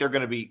I think there's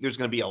going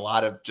to be a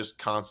lot of just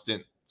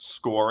constant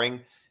scoring,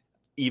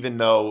 even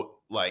though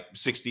like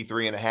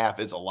 63.5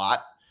 is a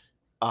lot.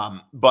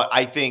 But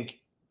I think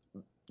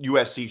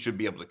USC should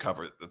be able to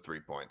cover the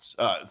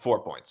 4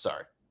 points.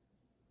 Sorry.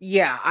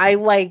 Yeah, I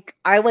like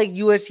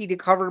USC to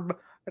cover,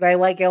 but I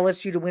like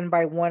LSU to win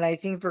by 1. I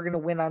think they're going to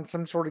win on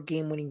some sort of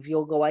game-winning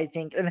field goal. I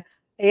think, and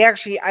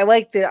I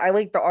like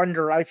the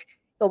under. I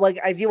feel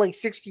like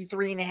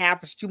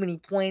 63.5 is too many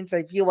points.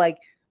 I feel like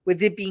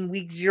with it being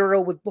week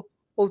 0, with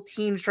both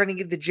teams trying to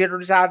get the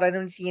jitters out, I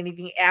don't see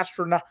anything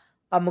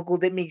astronomical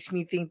that makes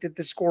me think that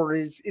the score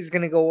is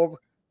going to go over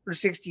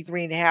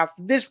 63.5.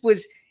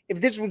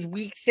 If this was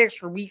week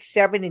 6 or week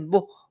 7 and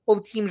both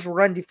teams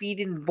were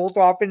undefeated and both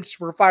offenses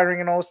were firing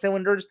on all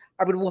cylinders,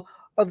 I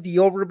of the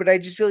over, but I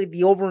just feel like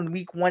the over in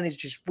week 1 is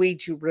just way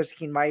too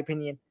risky in my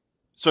opinion.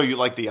 So you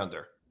like the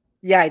under?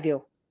 Yeah, I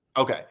do.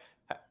 Okay.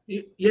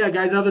 Yeah,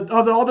 guys, of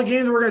all the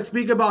games we're going to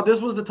speak about, this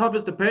was the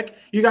toughest to pick.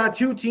 You got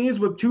two teams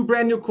with two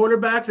brand new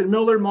quarterbacks, and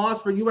Miller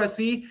Moss for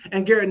USC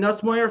and Garrett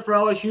Nussmeier for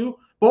LSU.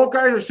 Both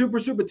guys are super,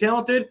 super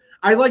talented.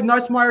 I like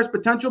Nussmeier's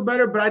potential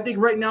better, but I think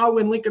right now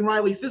in Lincoln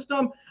Riley's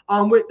system,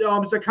 with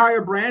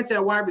Zachariah Brandt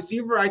at wide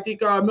receiver, I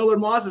think Miller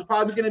Moss is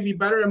probably going to be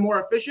better and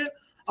more efficient.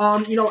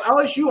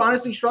 LSU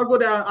honestly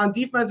struggled on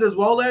defense as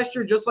well last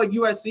year, just like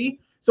USC.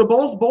 So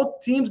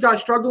both teams got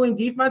struggling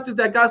defenses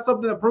that got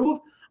something to prove.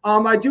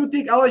 I do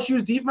think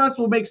LSU's defense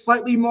will make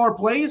slightly more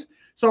plays.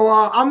 So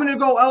I'm going to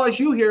go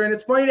LSU here. And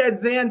it's funny that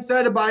Zain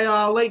said it by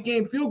a late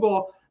game field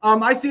goal.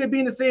 I see it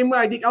being the same way.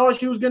 I think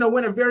LSU is going to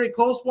win a very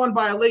close one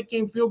by a late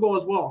game field goal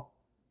as well.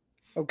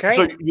 Okay.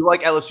 So you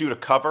like LSU to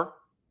cover?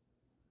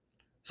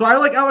 So I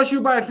like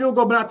LSU by a field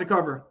goal, but not to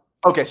cover.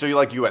 Okay. So you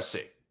like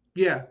USC?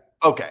 Yeah.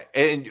 Okay.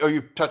 And are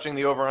you touching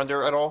the over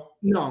under at all?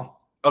 No.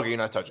 Okay. You're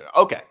not touching it.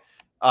 Okay.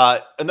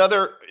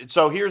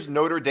 So here's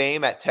Notre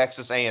Dame at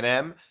Texas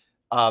A&M.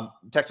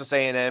 Texas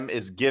A&M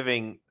is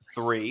giving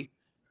 3.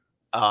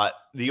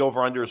 The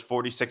over-under is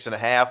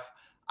 46.5.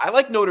 I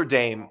like Notre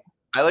Dame.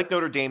 I like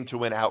Notre Dame to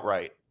win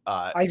outright.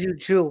 I do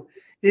too.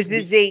 This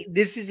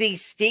is a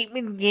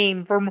statement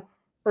game from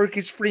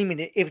Marcus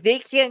Freeman. If they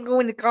can't go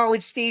into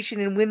College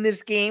Station and win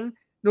this game,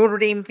 Notre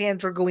Dame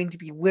fans are going to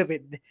be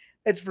livid.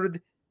 That's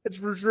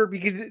for sure,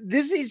 because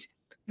this is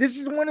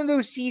one of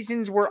those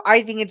seasons where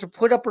I think it's a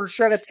put up or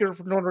shut up here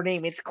for Notre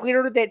Dame. It's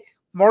clear that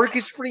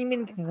Marcus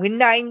Freeman can win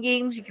 9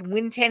 games, he can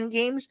win 10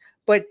 games,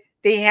 but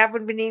they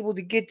haven't been able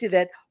to get to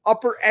that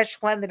upper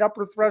echelon, that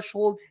upper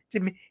threshold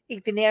to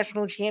make the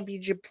national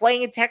championship.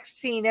 Playing a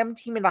Texas A&M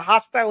team in a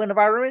hostile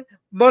environment,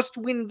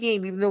 must-win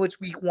game, even though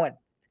it's week 1.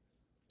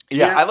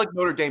 Yeah, I like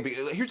Notre Dame.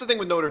 Here's the thing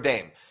with Notre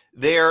Dame.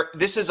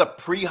 This is a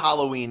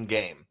pre-Halloween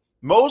game.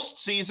 Most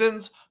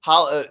seasons,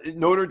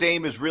 Notre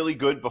Dame is really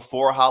good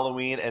before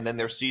Halloween, and then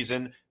their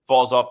season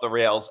falls off the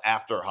rails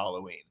after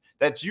Halloween.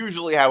 That's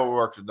usually how it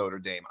works with Notre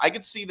Dame. I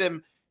could see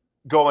them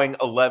going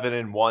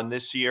 11-1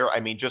 this year. I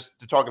mean, just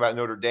to talk about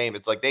Notre Dame,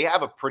 it's like they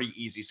have a pretty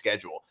easy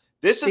schedule.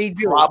 This is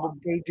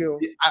probably they do.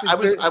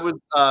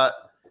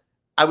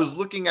 I was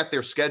looking at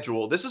their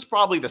schedule. This is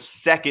probably the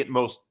second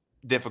most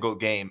difficult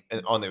game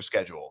on their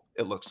schedule.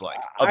 It looks like.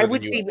 I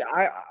would say,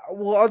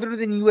 other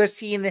than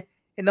USC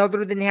and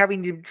other than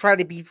having to try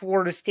to beat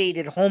Florida State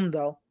at home,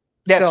 though.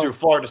 That's true.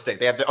 Florida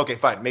State. They have to. Okay,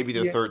 fine. Maybe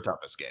their third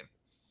toughest game.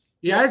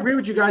 Yeah, I agree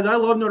with you guys. I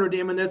love Notre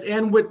Dame in this.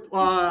 And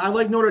I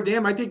like Notre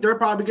Dame. I think they're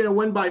probably going to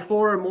win by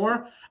 4 or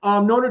more.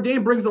 Notre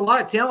Dame brings a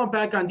lot of talent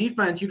back on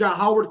defense. You got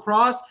Howard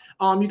Cross.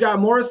 You got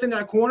Morrison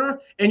at corner.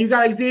 And you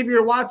got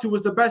Xavier Watts, who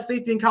was the best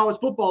safety in college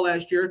football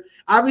last year.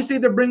 Obviously,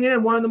 they're bringing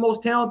in one of the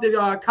most talented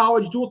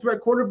college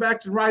dual-threat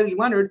quarterbacks in Riley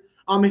Leonard.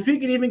 If he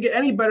can even get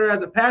any better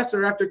as a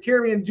passer after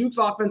carrying Duke's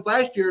offense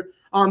last year,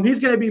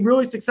 he's going to be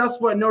really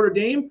successful at Notre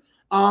Dame.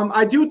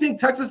 I do think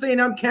Texas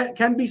A&M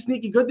can be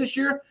sneaky good this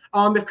year.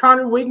 If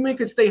Connor Wigman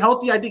can stay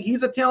healthy, I think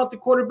he's a talented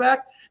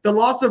quarterback. The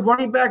loss of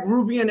running back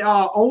Ruby and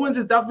Owens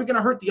is definitely going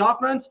to hurt the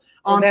offense.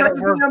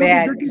 Texas A&M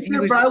is good this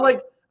year,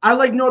 but I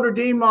like Notre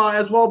Dame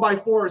as well by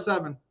 4 or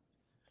 7.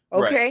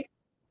 Okay.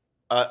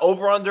 Right.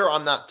 Over under,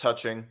 I'm not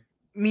touching.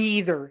 Me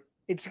either.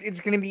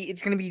 It's gonna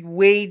be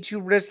way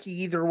too risky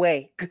either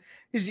way,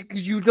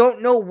 because you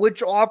don't know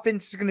which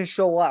offense is gonna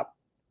show up.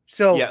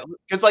 So yeah,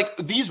 because like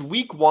these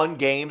week 1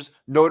 games,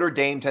 Notre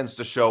Dame tends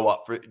to show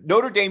up for.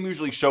 Notre Dame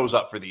usually shows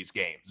up for these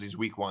games, these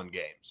week 1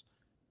 games.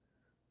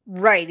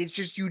 Right. It's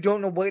just you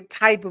don't know what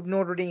type of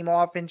Notre Dame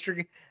offense you're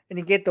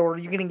gonna get though. Are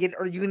you gonna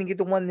get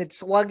the one that's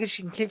sluggish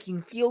and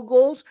kicking field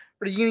goals,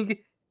 or are you gonna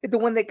get the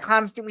one that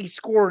constantly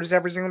scores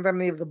every single time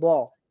they have the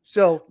ball?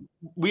 So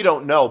we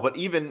don't know, but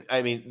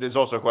there's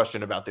also a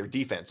question about their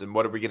defense and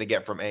what are we going to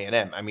get from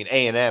A&M? I mean,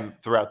 A&M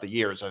throughout the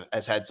years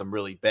has had some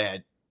really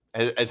bad.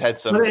 Has had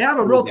some. But they have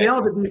a real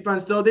talented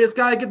defense, though. They just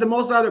got to get the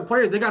most out of their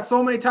players. They got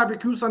so many top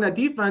recruits on that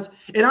defense,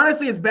 and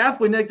honestly, it's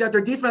baffling, Nick, that their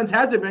defense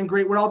hasn't been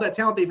great with all that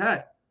talent they've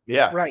had.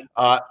 Yeah, right.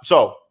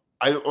 So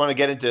I want to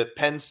get into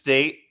Penn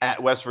State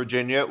at West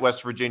Virginia.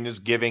 West Virginia's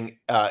getting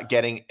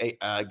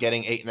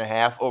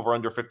 8.5 over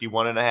under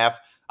 51.5.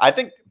 I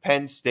think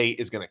Penn State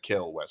is going to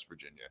kill West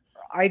Virginia.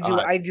 I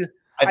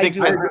think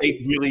Penn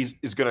State really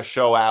is going to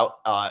show out.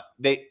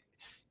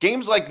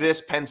 Games like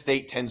this, Penn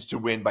State tends to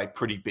win by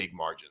pretty big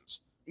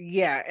margins.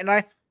 Yeah, and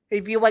I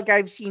feel like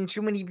I've seen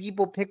too many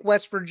people pick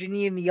West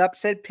Virginia in the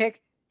upset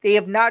pick. They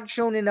have not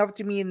shown enough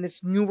to me in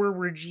this newer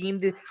regime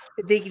that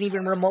they can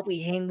even remotely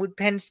hang with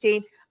Penn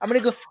State. I'm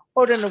going to go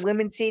out on a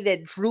limb and say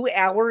that Drew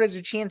Aller has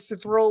a chance to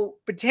throw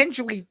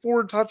potentially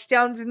 4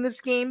 touchdowns in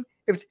this game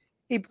if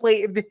he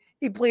play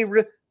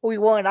really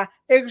well. And I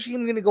actually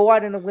am going to go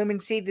out on a limb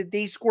and say that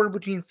they scored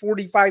between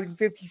 45 and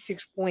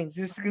 56 points.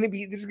 This is going to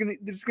be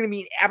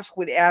an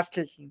absolute ass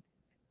kicking.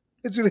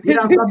 Yeah,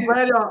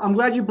 I'm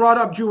glad you brought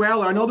up Drew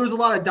Aller. I know there's a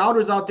lot of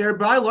doubters out there,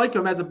 but I like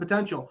him as a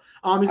potential.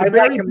 He's a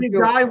very big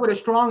guy with a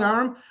strong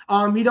arm.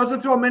 He doesn't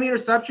throw many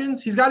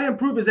interceptions. He's got to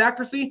improve his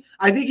accuracy.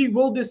 I think he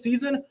will this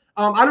season.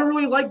 I don't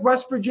really like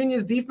West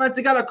Virginia's defense.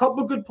 They got a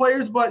couple good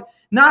players, but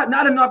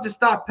not enough to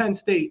stop Penn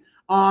State.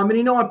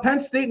 And on Penn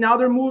State, now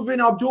they're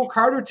moving Abdul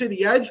Carter to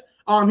the edge.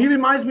 He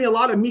reminds me a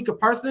lot of Micah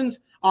Parsons.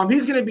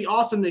 He's going to be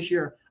awesome this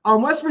year.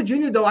 West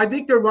Virginia, though, I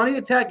think their running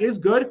attack is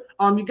good.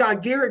 You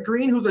got Garrett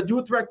Green, who's a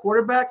dual threat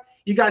quarterback.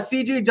 You got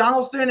C.J.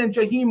 Donaldson and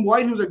Jaheim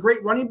White, who's a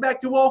great running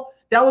back duo.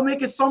 That will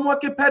make it somewhat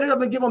competitive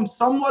and give them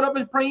somewhat of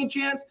a playing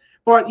chance.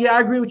 But, yeah,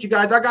 I agree with you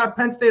guys. I got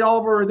Penn State all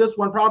over this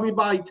one, probably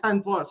by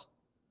 10+.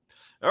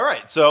 All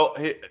right, so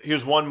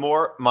here's one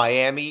more.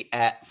 Miami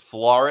at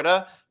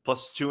Florida,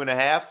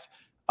 +2.5.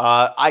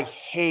 I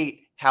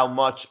hate how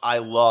much I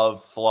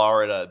love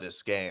Florida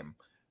this game.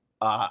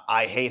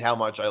 I hate how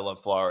much I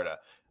love Florida.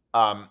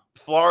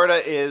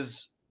 Florida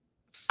is,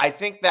 I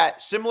think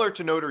that similar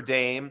to Notre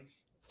Dame,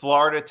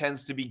 Florida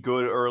tends to be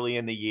good early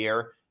in the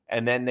year,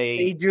 and then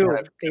they do.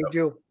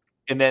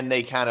 And then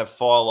they kind of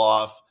fall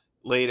off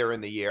later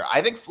in the year.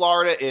 I think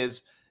Florida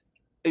is,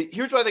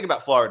 here's what I think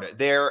about Florida.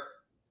 They're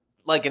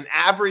like an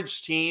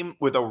average team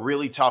with a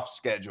really tough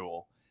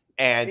schedule,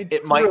 and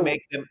it might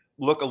make them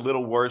look a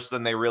little worse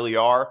than they really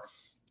are.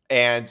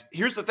 And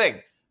here's the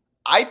thing.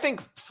 I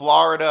think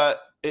Florida,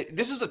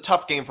 this is a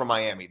tough game for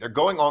Miami. They're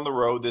going on the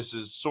road. This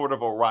is sort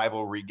of a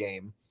rivalry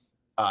game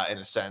in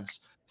a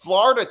sense.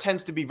 Florida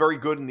tends to be very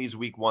good in these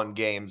week 1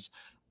 games.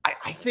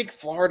 I think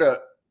Florida,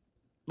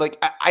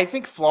 I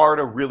think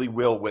Florida really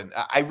will win.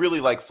 I really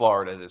like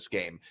Florida this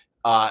game.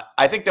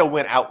 I think they'll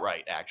win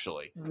outright,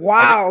 actually.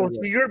 Wow.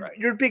 So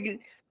you're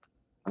big.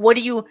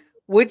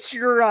 What's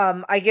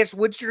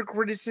your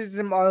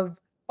criticism of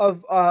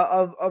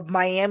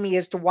Miami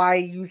as to why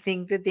you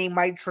think that they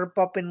might trip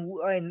up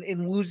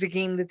and lose a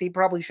game that they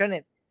probably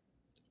shouldn't?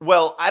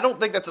 Well, I don't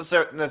think that's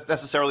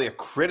necessarily a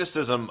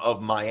criticism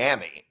of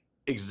Miami.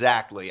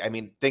 Exactly. I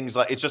mean, things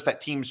like, it's just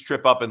that teams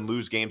trip up and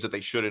lose games that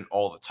they shouldn't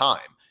all the time.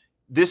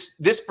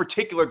 This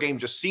particular game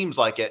just seems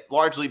like it,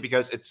 largely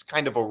because it's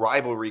kind of a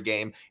rivalry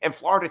game, and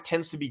Florida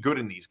tends to be good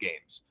in these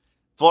games.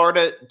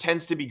 Florida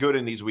tends to be good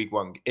in these week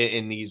one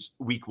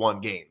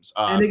games.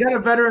 And they got a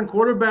veteran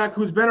quarterback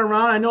who's been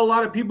around. I know a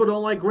lot of people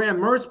don't like Graham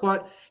Mertz,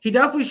 but he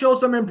definitely showed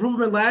some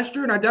improvement last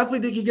year, and I definitely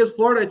think he gives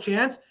Florida a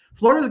chance.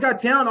 Florida's got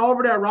talent all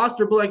over that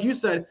roster, but like you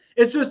said,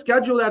 it's their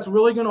schedule that's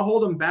really going to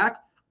hold them back.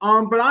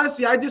 But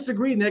honestly, I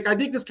disagree, Nick. I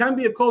think this can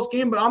be a close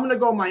game, but I'm going to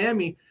go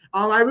Miami.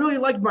 I really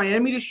like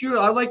Miami this year.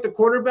 I like the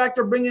quarterback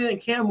they're bringing in,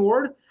 Cam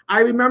Ward. I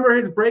remember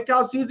his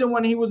breakout season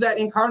when he was at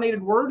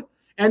Incarnated Word,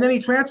 and then he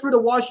transferred to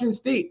Washington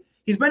State.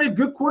 He's been a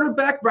good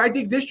quarterback, but I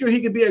think this year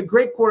he could be a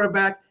great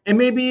quarterback and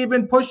maybe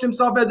even push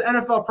himself as an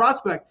NFL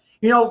prospect.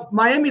 You know,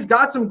 Miami's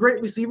got some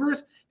great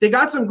receivers. They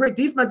got some great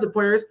defensive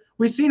players.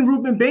 We've seen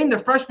Ruben Bain, the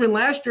freshman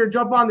last year,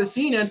 jump on the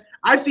scene, and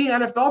I've seen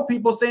NFL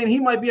people saying he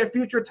might be a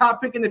future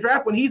top pick in the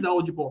draft when he's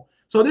eligible.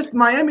 So this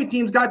Miami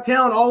team's got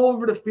talent all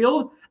over the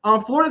field.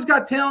 Florida's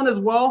got talent as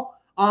well.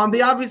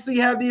 They obviously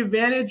have the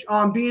advantage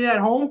being at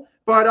home,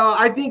 but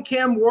I think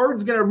Cam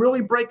Ward's going to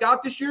really break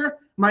out this year.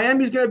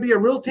 Miami's going to be a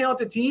real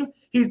talented team.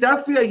 He's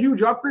definitely a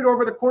huge upgrade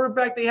over the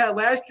quarterback they had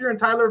last year in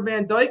Tyler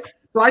Van Dyke.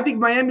 So I think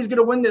Miami's going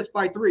to win this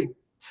by 3.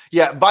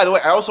 Yeah, by the way,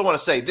 I also want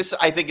to say this,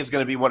 I think, is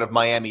going to be one of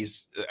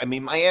Miami's. I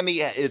mean, Miami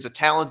is a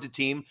talented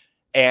team,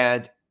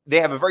 and they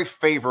have a very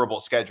favorable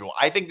schedule.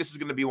 I think this is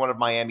going to be one of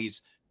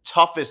Miami's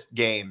toughest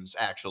games,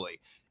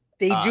 actually.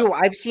 They do.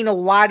 I've seen a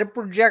lot of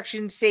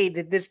projections say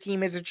that this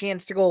team has a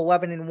chance to go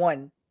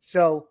 11-1.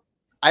 So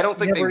I don't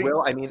think they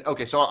will. I mean,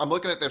 okay, so I'm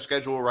looking at their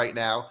schedule right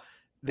now.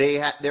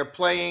 They're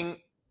playing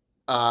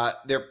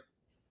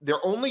their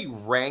only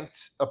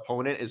ranked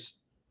opponent is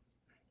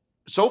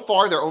so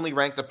far their only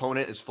ranked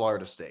opponent is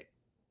Florida State.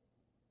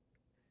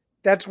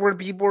 That's where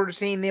people are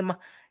saying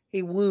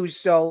they lose.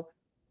 So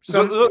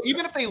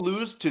even if they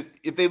lose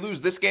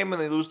this game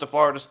and they lose to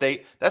Florida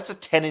State, that's a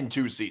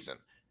 10-2 season.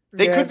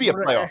 They could be a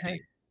playoff team.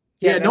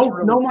 Yeah, no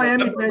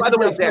Miami fans. By the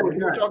way, Zach, when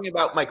you were talking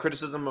about my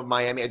criticism of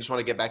Miami, I just want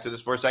to get back to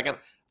this for a second.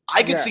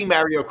 I could see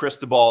Mario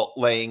Cristobal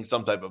laying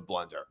some type of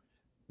blunder.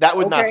 That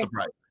would not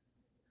surprise me.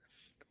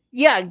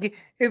 Yeah,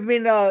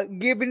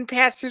 given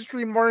past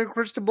history, Mario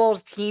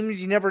Cristobal's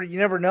teams, you never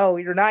know.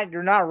 You're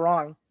not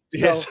wrong. So.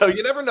 Yeah, so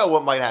you never know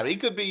what might happen. He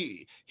could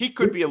be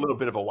a little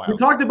bit of a wild. We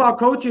talked about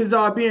coaches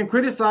being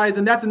criticized,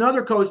 and that's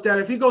another coach that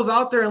if he goes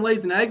out there and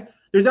lays an egg,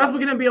 there's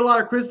definitely going to be a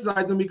lot of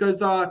criticism because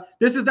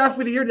this is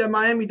definitely the year that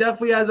Miami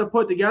definitely has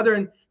put together,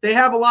 and they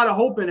have a lot of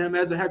hope in him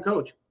as a head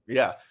coach.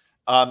 Yeah.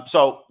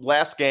 So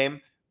last game,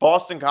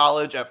 Boston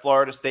College at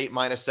Florida State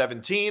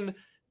 -17.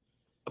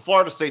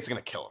 Florida State's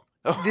going to kill him.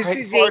 This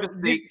is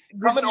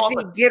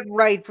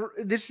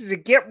a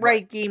get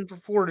right game for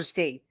Florida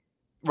State.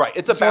 Right.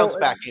 It's a bounce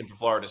back game for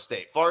Florida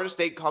State. Florida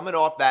State coming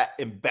off that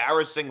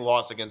embarrassing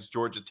loss against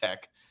Georgia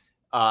Tech.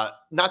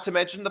 Not to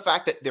mention the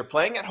fact that they're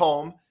playing at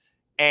home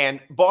and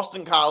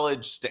Boston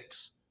College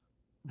stinks.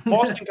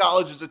 Boston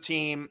College is a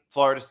team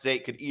Florida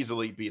State could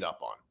easily beat up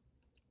on.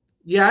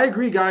 Yeah, I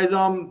agree, guys.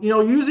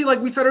 Usually,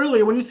 like we said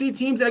earlier, when you see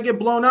teams that get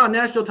blown out on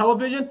national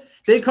television,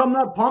 they come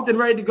up pumped and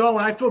ready to go.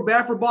 And I feel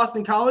bad for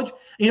Boston College.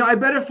 I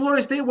bet if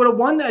Florida State would have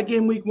won that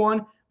game week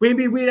 1,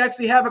 maybe we'd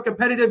actually have a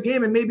competitive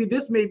game, and maybe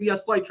this may be a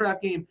slight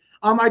trap game.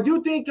 I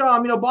do think,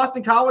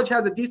 Boston College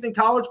has a decent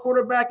college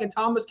quarterback in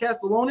Thomas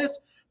Castellanos,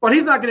 but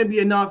he's not going to be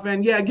enough.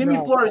 And yeah, give me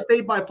Florida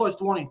State by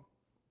 +20.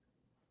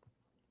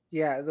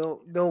 Yeah,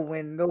 they'll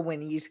win. They'll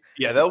win easy.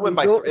 Yeah, they'll win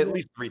by at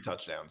least 3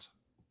 touchdowns.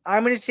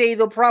 I'm going to say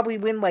they'll probably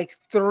win like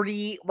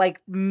 30,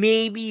 like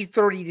maybe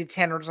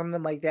 30-10 or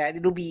something like that.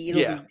 It'll be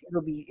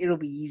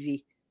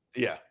easy.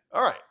 Yeah.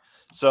 All right.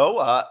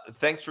 So,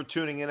 thanks for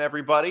tuning in,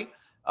 everybody.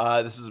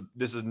 This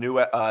is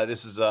new.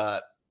 This is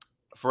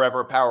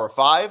Forever Power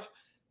 5.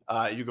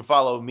 You can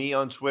follow me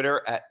on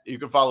Twitter You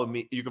can follow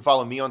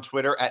me on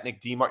Twitter at Nick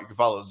DeMart. You can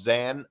follow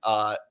Zan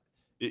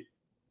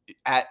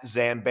at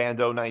Zain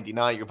Bando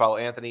 99. You can follow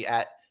Anthony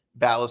at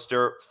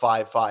Balester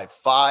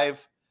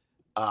 555.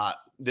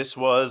 This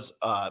was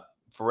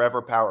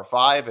Forever Power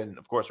 5, and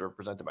of course, we're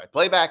presented by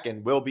Playback,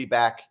 and we'll be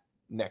back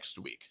next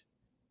week.